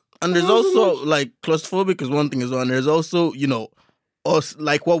shook. And there's also like claustrophobic is one thing as well. And there's also, you know, us,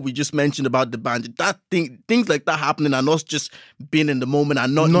 like what we just mentioned about the band, things like that happening and us just being in the moment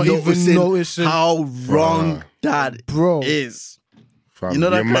and not even noticing how wrong that is. Fam, you know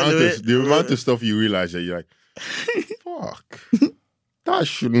that the amount of stuff you realize that you're like, fuck, that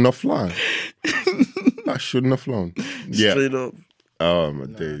shouldn't have flown. That shouldn't have flown. Yeah. Straight up. Oh my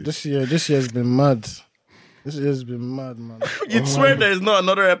days. This year's been mad. This year's been mad, man. You'd swear there's not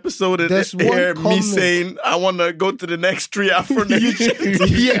another episode in There's here one me comment. saying I want to go to the next tree Afronation.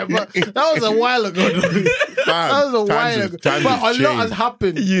 Yeah, but that was a while ago. That was a while ago. But a lot has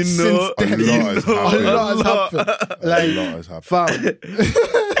happened since then. A lot has happened. Like, A lot has happened.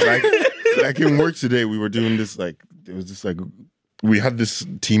 fam. like in work today, we were doing this like it was just like we had this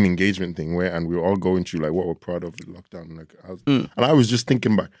team engagement thing and we were all going through like what we're proud of with lockdown. Like and I was just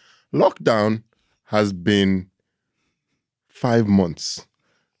thinking back, lockdown has been 5 months.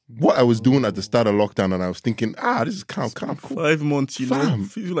 What I was doing at the start of lockdown, and I was thinking, this is calm. 5 months, you know, Fam,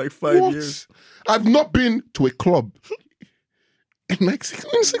 feels like 5 years. I've not been to a club in like 6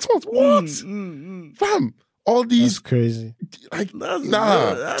 months. What, fam? All these That's crazy. like That's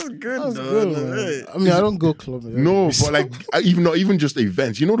nah. good. That's good. That's though. good, man. I mean, I don't go clubbing. No, but like even just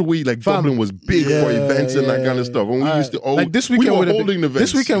events. You know the way like Dublin was big for events and that kind of stuff. And we used to like this weekend we were would have holding been,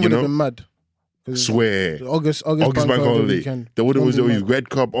 events. This weekend would have you know? been mad. Swear. August Bank holiday. Weekend. There was Won't be always mad. Red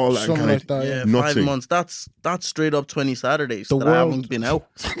Cup, all that Something kind like of that. Yeah, Nothing. 5 months. That's straight up 20 Saturdays The that I world. haven't been out.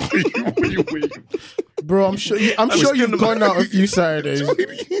 Bro, I'm sure you've gone out a few Saturdays.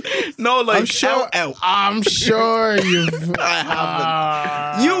 No, like I'm sure. out. I'm sure you've.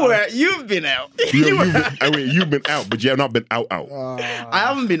 I haven't. You've been out. You've been out, but you have not been out. I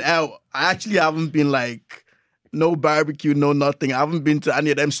haven't been out. I actually haven't been like no barbecue, no nothing. I haven't been to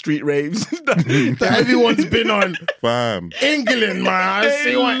any of them street raves that everyone's been on. Fam. England, man. I They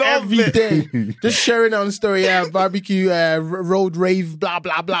see one love every it. day. Just sharing on story, barbecue, road rave, blah,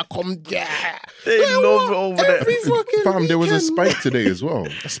 blah, blah. Come, yeah. They love it over Every there. fucking Fam, there was a weekend, spike today as well.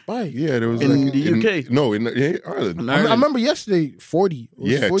 A spike? Yeah, there was In like the UK? No, in Ireland. I remember yesterday, 40. It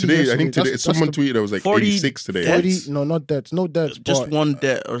was Yeah, 40 today, I yesterday. think today, That's someone the- tweeted it was like 40 86 today. deaths? 40, no deaths. Just but- one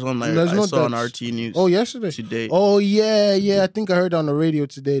death or something like There's that. I no saw on deaths. RT News. Oh, yesterday? Today. Oh, yeah. I think I heard on the radio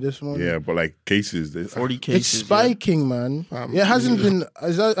today, this morning. Yeah, but like cases. 40 It's cases. spiking, man. It hasn't been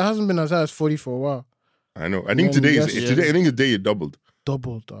as high as 40 for a while. I know. I think Yeah, today yes. is today. I think today it doubled.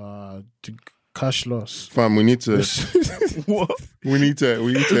 Doubled to cash loss. Fam, we need to. What? We need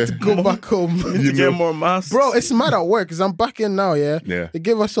to Go back home. You Get know. more masks. Bro, it's mad at work because I'm back in now, yeah? Yeah. They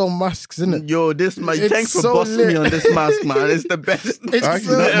give us all masks, innit? Yo, this man, It's thanks for so busting lit. me on this mask, man. It's the best. It's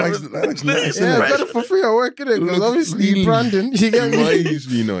Actually, that looks nice. yeah, isn't it? better for free at work, innit? Because Looks obviously really branding, you get me?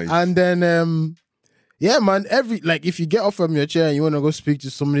 Really nice. And then, yeah, man, if you get off from your chair and you want to go speak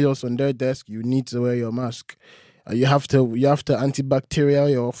to somebody else on their desk, you need to wear your mask. You have to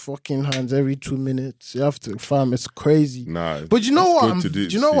antibacterial your fucking hands every 2 minutes. You have to, fam. It's crazy. Nah, But you know it's what? good to do,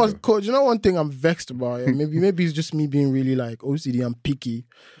 Do you know see what's that. cool? Do you know one thing I'm vexed about? Yeah? Maybe it's just me being really like OCD and picky.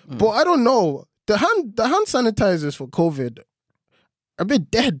 But I don't know. The hand sanitizers for COVID are a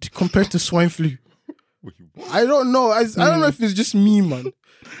bit dead compared to swine flu. I don't know. I don't know if it's just me, man.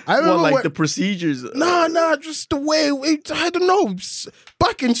 I remember Well, like when- the procedures. No, just the way I don't know.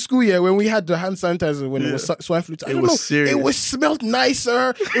 Back in school, yeah, when we had the hand sanitizer when it was swine flu, I don't know. serious. It was smelled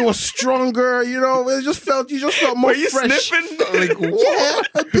nicer. It was stronger. You know, you just felt more Were you fresh. sniffing? Like, what?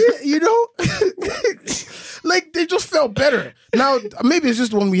 Yeah, a bit. You know, like they just felt smell better. Now, maybe it's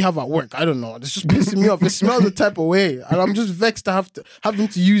just the one we have at work. I don't know. It's just pissing me off. It smells the type of way. And I'm just vexed to having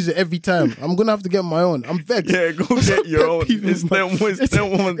to use it every time. I'm going to have to get my own. I'm vexed. Yeah, go get your own. It's them ones. It's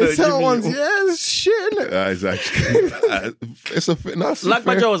them ones. Yeah, it's shit. It's actually... it's a...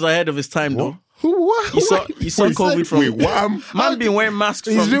 Lagbaja was ahead of his time, though. What? You saw COVID from... Wait, what? Man been wearing masks.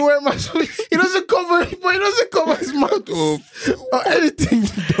 He's been wearing masks. He doesn't cover his mouth or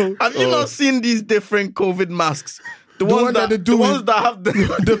anything. Have you not seen these different COVID masks? The ones that have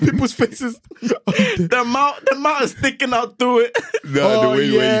the people's faces. their mouth is sticking out through it. The way where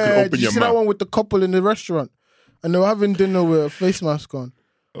you can open Did you your see mouth. that one with the couple in the restaurant? And they were having dinner with a face mask on.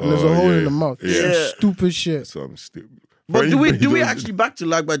 And there's a hole in the mouth. Yeah. Some stupid shit. Some stupid. But do we actually back to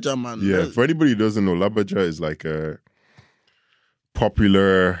Lagbaja, man? Yeah, for anybody who doesn't know, Lagbaja is like a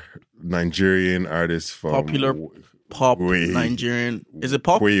popular Nigerian artist from... Popular pop Nigerian. Is it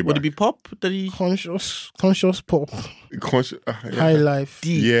pop? Would it be pop? Conscious pop. High life.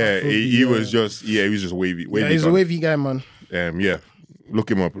 Yeah, he was just wavy. Yeah, he's a wavy guy, man. Yeah, look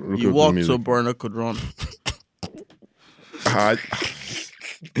him up. He walked so Burner could run. I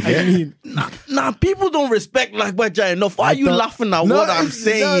mean, nah, people don't respect Lagbaja enough. Why are you laughing at what I'm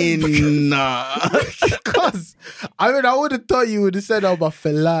saying? Nah. Because, I would have thought you would have said that about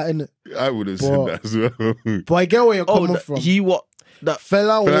Fela, innit? I would have said that as well. But I get where you're coming from.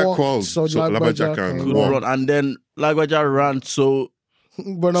 Fela walked, so Lagbaja can run. And then Lagbaja ran, so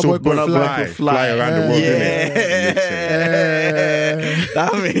Burna Boy could fly around the world. Yeah.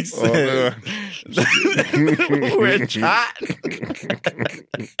 That makes sense. We're chatting.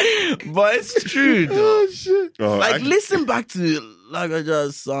 But it's true, though. Oh, shit. Listen back to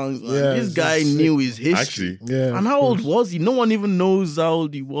Lagbaja's songs. Man. Yeah, this guy knew his history. Actually, yeah. And how old was he? No one even knows how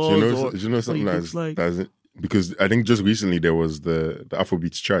old he was. Do you know something that's because I think just recently there was the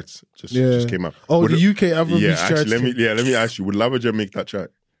Afrobeats charts just came out. Oh, the UK Afrobeats charts. Let me ask you, would Lagbaja make that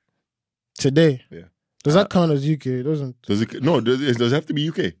chart today? Yeah. Does that count as UK? It doesn't. Does it have to be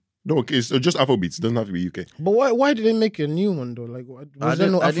UK? No, okay, it's just Afrobeats. It doesn't have to be UK. But why did they make a new one though? Like, was there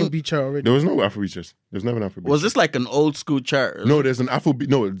no Afrobeat chart already? There was no Afrobeat chart. There's never an Afrobeat. Was this like an old school chart? No, there's an Afrobeat.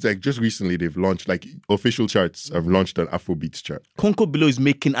 No, it's like just recently they've launched, like official charts have launched an Afrobeats chart. Konko Below is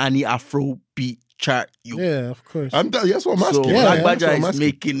making any Afrobeat chart. Yeah, of course. That's what I'm asking. So Lagbaja is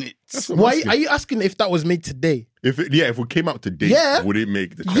making it. Why are you asking if that was made today? If it came out today, would it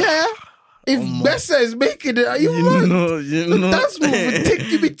make the chart? Yeah. If Bessa is making it, are you mad? You know. That's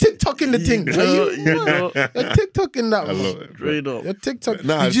you be TikToking the thing. You're TikToking that. I love it. Straight up. You're TikTok.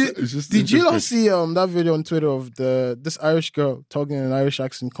 Nah, Did you not see that video on Twitter of this Irish girl talking in an Irish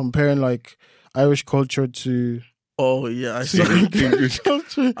accent, comparing like Irish culture to? Oh yeah, I saw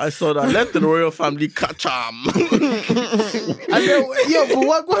that. I saw that. Let the royal family catch 'em. But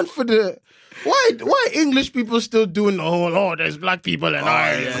what going for the? Why English people still doing the whole there's black people in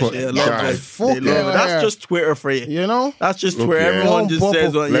Ireland? They love it. That's just Twitter for you. You know? That's just where everyone just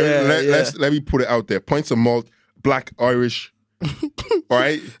says, let me put it out there. Points of malt, black, Irish. All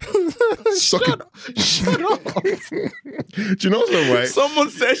right? Shut up. Do you know something, right?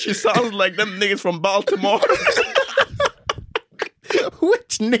 Someone says she sounds like them niggas from Baltimore.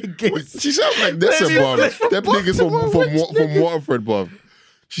 Which niggas? She sounds like this, Bob. Them niggas from Waterford, Bob.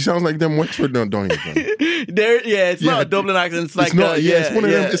 She sounds like them Wexford don't you? It's not a Dublin accent. It's like it's one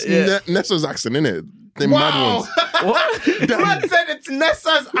of them. It's Nessa's accent, isn't it? Them mad ones. What? Man said it's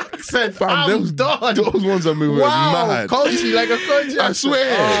Nessa's accent. I'm done. Those ones are moving mad. Country, like a country. I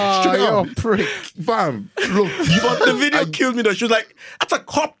swear. You're a prick. Fam, look. But the video killed me though. She was like, that's a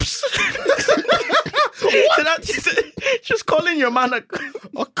corpse. She's calling your man a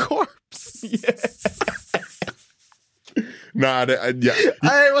corpse. Yes. Nah,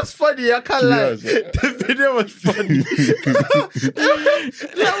 it was funny. I can't lie. The video was funny.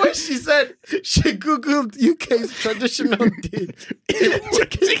 That when she said she googled UK's traditional dish,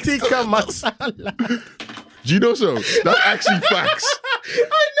 tikka masala. Do you know so? That's actually facts.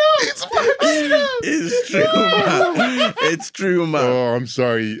 I know. It's facts. It's true, man. It's true, man. Oh, I'm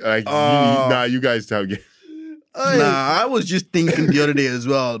sorry. You guys tell me. I was just thinking the other day as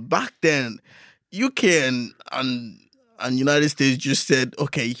well. Back then, UK and United States just said,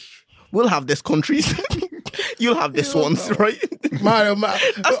 okay, we'll have these countries. You'll have this ones, right? Man.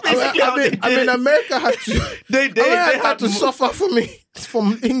 That's basically how they did. I mean, America had to. They had to suffer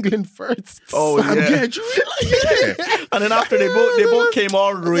from England first. Oh yeah. And then after they both came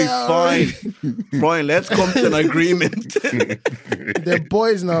all the way fine. Let's come to an agreement. They're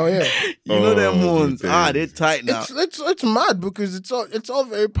boys now, yeah. You know them ones. They're tight now. It's mad because it's all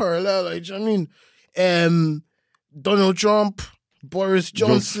very parallel. Like, I mean, Donald Trump, Boris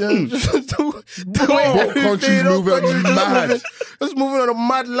Johnson. The Both countries moving mad. Just moving on a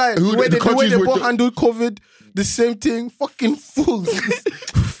mad line. Who- The way the they countries were both handled COVID, the same thing. Fucking fools.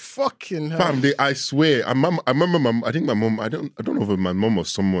 Fucking hell. Fam, I swear, I remember I think my mom, I don't know if my mom or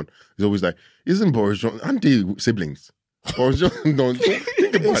someone is always like, isn't Boris Johnson, aren't they siblings? Boris Johnson, don't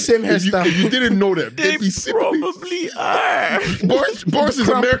think about Same it. hairstyle. If you didn't know that, They they'd be siblings. probably are. Boris is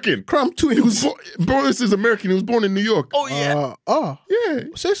American. Crump He was twins. Boris is American. He was born in New York. Oh yeah. Yeah.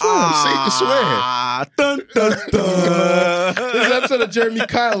 Say so. Ah, dun, dun, dun. This is episode of Jeremy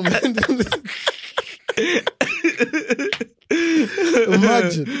Kyle, man.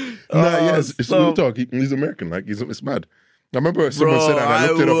 Imagine. It's real talk. He's American. Like, it's mad. I remember someone said that, and I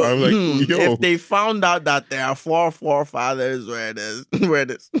looked it up, and I was like, yo. If they found out that there are 4 forefathers where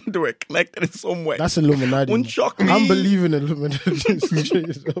they were connected in some way, That's Illuminati. wouldn't shock me. I'm believing Illuminati.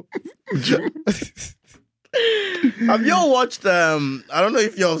 Have y'all watched? I don't know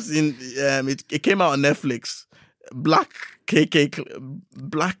if y'all seen. It came out on Netflix. Black KK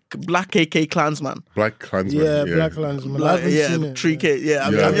Klansman. Black Klansman. Yeah, Black Klansman. I haven't seen it. 3K. Yeah,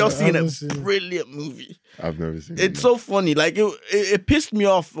 Yeah. have y'all I seen haven't it? seen it. Brilliant movie. I've never seen it. It's so funny. Like it pissed me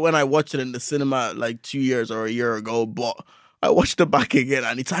off when I watched it in the cinema like 2 years or a year ago, but I watched it back again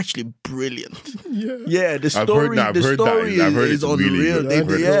and it's actually brilliant. Yeah. The story, I've heard is it's really unreal. good. I've heard it's really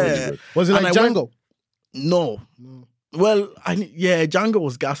good. Was it And like I went- Django? No. Well, Django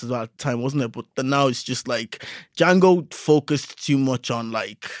was gas as well at the time, wasn't it? But now it's just like Django focused too much on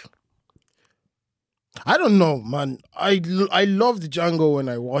like. I don't know, man. I loved Django when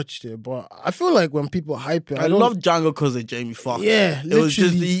I watched it, but I feel like when people hype it, I don't- love Django because of Jamie Foxx. Yeah, it was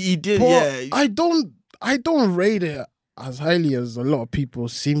just literally. he did. But Yeah, I don't rate it as highly as a lot of people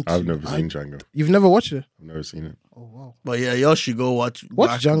seem to. I've never seen Django. You've never watched it? I've never seen it. Oh wow. but yeah, y'all should go watch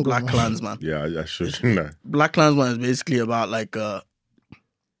Django, Black man. Klansman. Yeah, I should. Nah. Black Klansman is basically about like a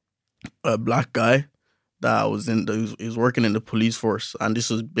black guy that was he was working in the police force, and this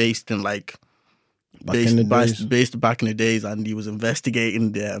was based in like based back in the days, and he was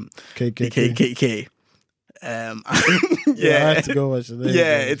investigating the KKK. Yeah, I have to go watch it.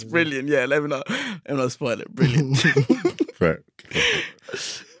 Yeah, it's brilliant. Yeah, let me not spoil it. Brilliant. Right.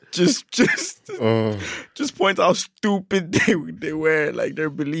 just point out how stupid they were, like their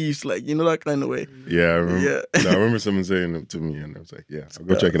beliefs, like that kind of way. Yeah, I remember. Yeah. No, I remember someone saying it to me, and I was like, "Yeah, I'll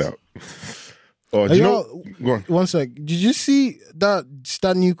go check it out." Oh, do you know? Go on. One sec. Did you see that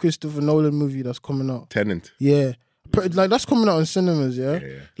new Christopher Nolan movie that's coming out? Tenant. Yeah, like that's coming out in cinemas. Yeah,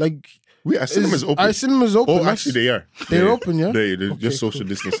 Yeah. like Our cinemas open. Our cinemas open. Oh, actually, they are. They're open, yeah? They're Okay, just social cool.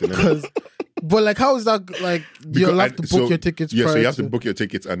 distancing. But like, how is that? Like, you'll have to book your tickets. Yeah, so you have prior to book your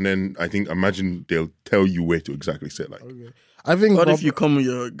tickets, and then imagine they'll tell you where to exactly sit. Like, I think. What if you come with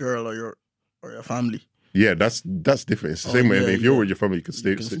your girl or your family? yeah, that's different. It's the same way. yeah, If you're yeah. with your family, you can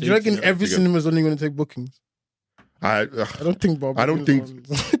stay. do you reckon every cinema is only going to take bookings? I don't think Bob. I don't think.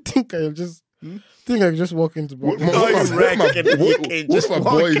 I think I just walk into Bob. One of my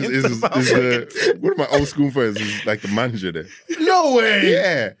boys is one of my old school friends is like the manager there. No way.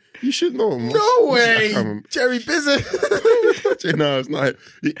 Yeah, you should know him. No way. Jerry Bizzard. No, it's not.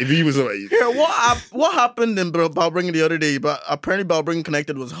 If he was like, Yeah, what happened in Balbringen the other day? But apparently Balbringen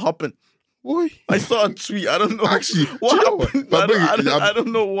Connected was hopping. Boy. I saw a tweet. I don't know. Actually, what do you know what? happened. Balbringen, I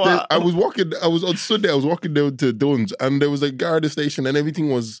don't know what. I was on Sunday. I was walking down to Duns, and there was a guard station, and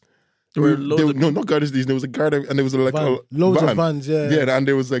everything was. There were loads of- no, not guard station. There was a guard, and there was like Loads van. of vans, yeah. Yeah, and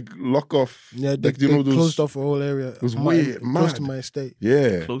there was like lock off. Yeah, like, they closed off a whole area. It was way close mad. to my estate.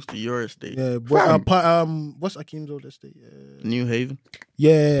 Yeah, Close to your estate. Yeah, Fam. but what's Akeem's old estate? New Haven.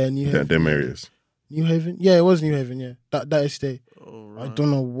 Yeah, New Haven. them areas. New Haven? Yeah, it was New Haven, yeah. That estate. Oh, I right.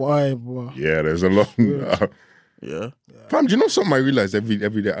 don't know why, but Yeah, there's a lot. Yeah. Fam, do you know something I realize every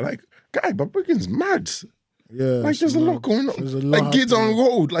day? I like, guy, but Britain's mad. yeah. Like, there's a lot going There's a on. lot Like, kids on happening.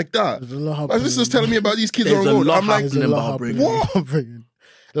 road like that. There's a lot My happening. sister's telling me about these kids There's on a road. lot I'm like, There's a happening. lot Balbringen. happening. Balbringen.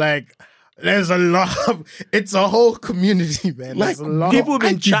 Like, there's a lot of, it's a whole community, man. Like, There's a lot. People have I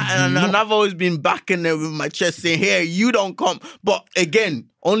been did chatting, and not- I've always been back in there with my chest saying, "Hey, you don't come." But again,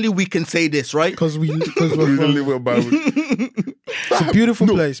 only we can say this, right? Because we're we from, don't live about it. it's a beautiful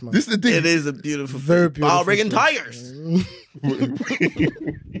place, man. This is the thing. It is a beautiful, Very place. beautiful Balbringen place. Tigers.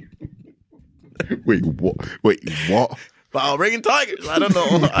 Wait, what? Wait, what? Balbriggan Tigers. I don't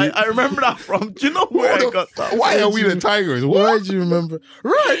know. I remember that from. Do you know where I got that? Why are we the Tigers? Why do you remember?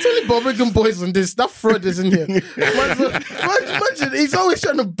 Right, it's only Balbriggan boys on this. That fraud is in here. Imagine, he's always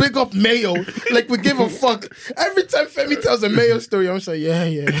trying to big up Mayo. Like we give a fuck. Every time Femi tells a Mayo story, I'm just like, yeah.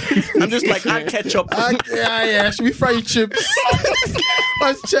 I'm just like, I ketchup. Yeah. Should we fry you chips?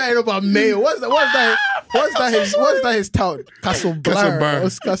 I was chatting about Mayo. What's that his town? Castle Bar.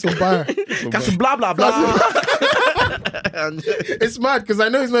 What's Castle Bar? Castle blah blah blah. It's mad because I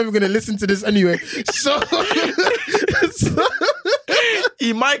know he's not even going to listen to this anyway. So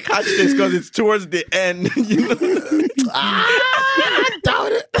he might catch this because it's towards the end. You know?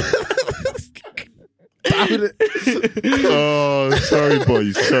 Doubt it. Oh, sorry,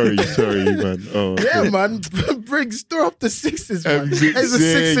 boys. Sorry, man. Oh, yeah, man. Briggs, throw up the sixes, man. There's a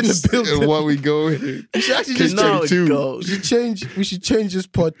six in the building. And what we go with? We should actually just No, change. go. We should change this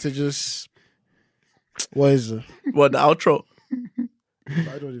pod to just. What is it? What, the outro?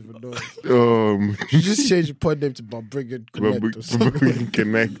 I don't even know. We should just change the pod name to Balbriggan Connect or something. Balbriggan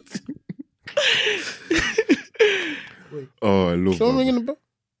Connect. Oh, I love Someone that. ringing the bell?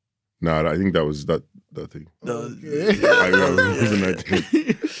 Nah, I think that was that thing. Okay. I remember that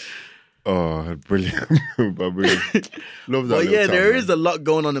thing. Oh, brilliant. Balbriggan. Love that. But yeah, little there town, is a lot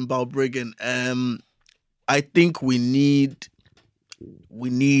going on in Balbriggan. I think we need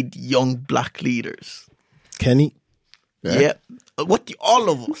young black leaders. Kenny? Yeah. All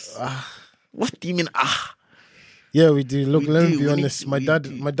of us. What do you mean? Yeah, we do. Look, let me be We honest. My dad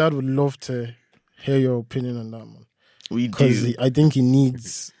would love to hear your opinion on that, man. We Because do. I think he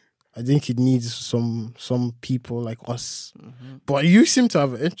needs some people like us. Mm-hmm. But you seem to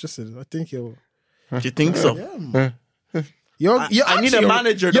have an interest in it. I think you're. Do you think so? Yeah, man. I need a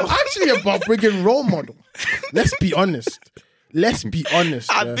manager, You're though. actually a Balbriggan role model. Let's be honest. Let's be honest.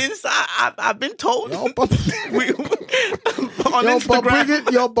 I've been told. Yo, On Your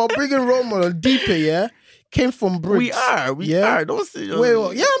Instagram. Balbriggan role model, Deeper, yeah, came from Briggs. We are. Don't say.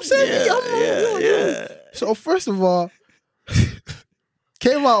 Wait, yeah, I'm saying, Yeah. So first of all,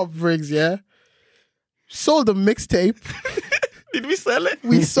 came out of Briggs, yeah, sold a mixtape. Did we sell it?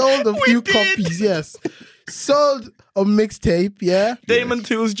 We sold a few did. copies, yes. Sold a mixtape, yeah. Damon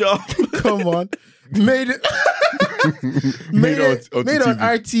Two's job. Come on, made it. made on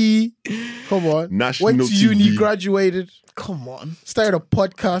RT. Come on. National Went to uni, TV. graduated. Come on. Started a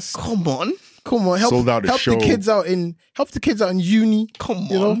podcast. Come on. Sold out a show. Help the kids out in uni. Come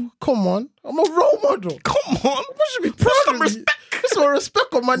You know, on. come on. I'm a role model. Come on. I should be proud some of me. respect. Put some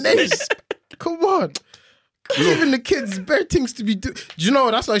respect on my name. Come on. Giving the kids bare things to be doing. Do you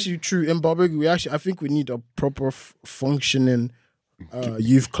know that's actually true in Balbriggan? I think we need a proper functioning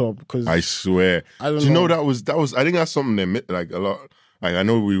youth club because I swear. I don't Do you know know. that was I think that's something they like a lot. Like I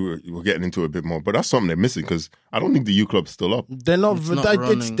know we were getting into it a bit more, but that's something they're missing because I don't think the youth club's still up. they're not. It's not It's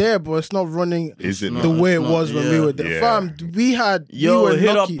running. there, but it's not running Is it the not? way it It's not, was when we yeah. were there. Yeah. Fam, we Yo, were hit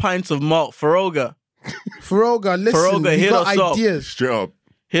up lucky. pints of malt. Faroga. Faroga, listen, Faroga, we hit got us up. ideas. Straight up.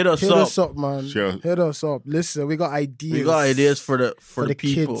 Hit us Hit up. us up, man. Sure. Hit us up. Listen, we got ideas. We got ideas for the the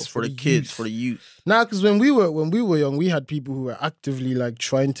people, kids, for the youth. kids, for the youth. Nah, because when we were young, we had people who were actively like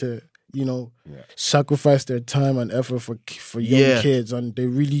trying to, sacrifice their time and effort for young Yeah. kids, and they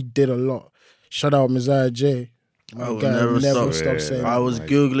really did a lot. Shout out Messiah J. My I will guy never never stop. stop saying I that. was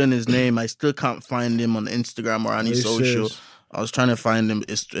Googling his name. I still can't find him on Instagram or any Are you social. serious? I was trying to find him.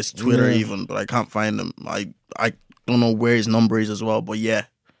 It's Twitter Yeah. even, but I can't find him. I don't know where his number is as well. But yeah,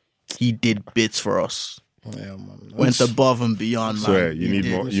 he did bits for us. Yeah, man. Went above and beyond, man. Swear, you He need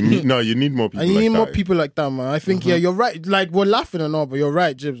did. more. You need more people. And you like need more that. people like that, man. I think, yeah, you're right. Like, we're laughing and all, but you're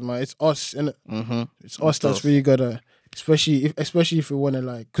right, Jibs, man. It's us, innit? Mhm. It's us that's us. really gotta, especially if we want to,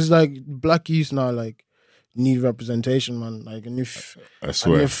 like, because, like, black youth now, like, need representation, man. Like, and if I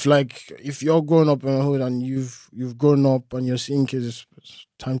swear. if you're growing up in a hood and you've grown up and you're seeing kids, it's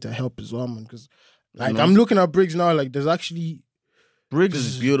time to help as well, man. Because, like, I'm looking at Briggs now, like, there's actually Briggs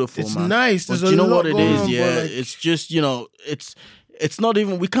is beautiful, it's man. nice. But There's you a know lot what it going is? on, but, Yeah, like, it's just it's not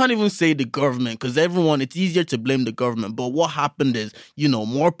even. We can't even say the government because everyone. It's easier to blame the government. But what happened is,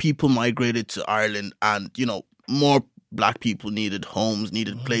 more people migrated to Ireland, and more black people needed homes,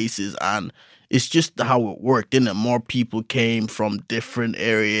 needed places, and it's just how it worked, didn't it? More people came from different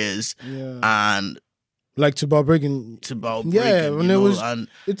areas, and like to Balbriggan. it's about Yeah, breaking, when it was- and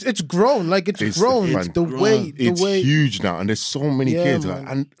It's grown. Like, it's It's grown. fan- It's the way. It's huge now, and there's so many Yeah, kids. man.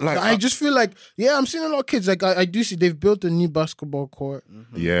 Like, and like, I just feel like, I'm seeing a lot of kids. Like, I do see they've built a new basketball court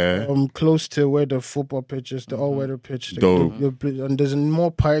yeah, close to where the football pitch is, the all-weather pitch. Dope. And there's more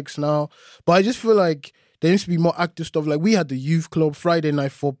parks now. But I just feel like there used to be more active stuff. Like we had the youth club, Friday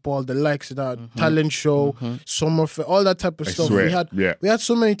night football, the likes of that, talent show, summer fair, all that type of stuff. swear, We had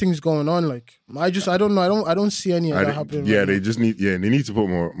so many things going on. Like I don't know. I don't see any of that happening. Yeah, right they now. just need. Yeah, they need to put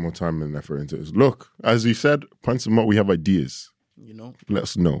more time and effort into this. Look, as we said, Pints of Malt, we have ideas. You know, Let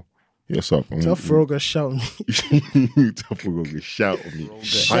us know. Yes, up. Tell Froga shout me. Tell Froga shout at me.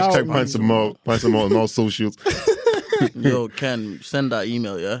 Shout Hashtag me. Pints of Malt on all socials. yo, Ken, send that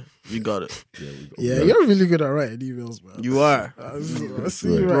email. Yeah, you got it. Yeah, you're really good at writing emails, man. You are, I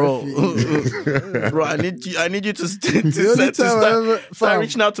see you bro. right. Bro, I need you to only time I ever- start fam.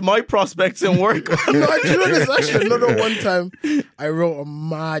 reaching out to my prospects and work. No, you know, there's actually another one time I wrote a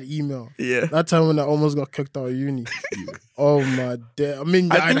mad email. Yeah. That time when I almost got kicked out of uni. Oh my day. I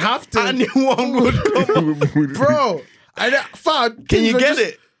mean, I'd have to. Anyone would come. Bro, fam, Can you get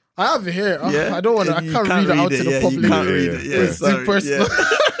it? I have it here. Yeah. I don't want to. I You can't read it out to the public. You can't Yeah, read yeah, it. Yeah, yeah. It's sorry. personal.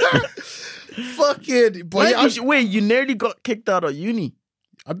 Yeah. Fuck it. But yeah, Wait, you nearly got kicked out of uni.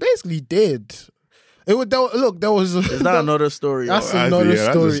 I basically did. There was. Is that another story? That's or- another that's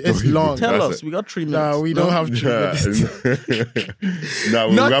a story. story. It's long. Tell That's us. it. We got 3 minutes. Nah, we don't have to. Nah,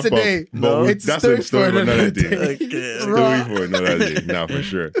 we'll Not wrap today. Up, No. but It's that's story a story for for another another day. day. Okay. Story for another day. Nah, for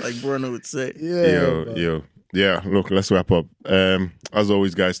sure. Like Bruno would say. Yeah. Yo. Yeah, look, let's wrap up. As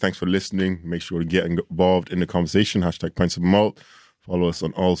always, guys, thanks for listening. Make sure to get involved in the conversation. Hashtag Pints of Malt. Follow us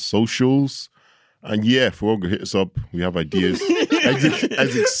on all socials. And yeah, Froga, hit us up. We have ideas.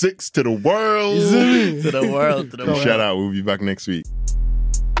 Exit 6 to the world. To the world. To the world. Shout out. We'll be back next week.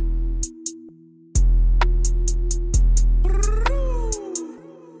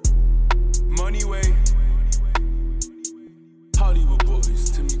 Money way. Hollywood boys.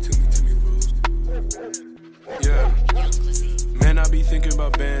 Timmy Rose. Yeah. Man, I be thinking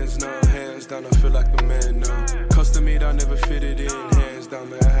about bands now. Hands down, I feel like the man now. Custom made, I never fitted in. Hands down,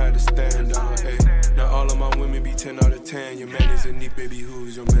 man, I had to stand down. Hey. Now all of my women be 10 out of 10. Your man is a neat, baby,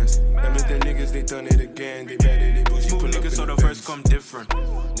 who's your mess? That means the niggas, they done it again. They better, they bougie, pull up niggas, so the verse come different.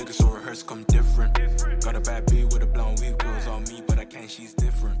 Niggas, so rehearse come different. Got a bad beat with a blonde weave, girls on me, but I can't, she's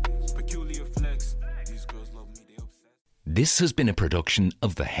different. Peculiar flex. These girls love me, they obsessed. This has been a production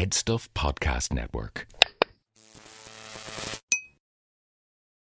of the Head Stuff Podcast Network.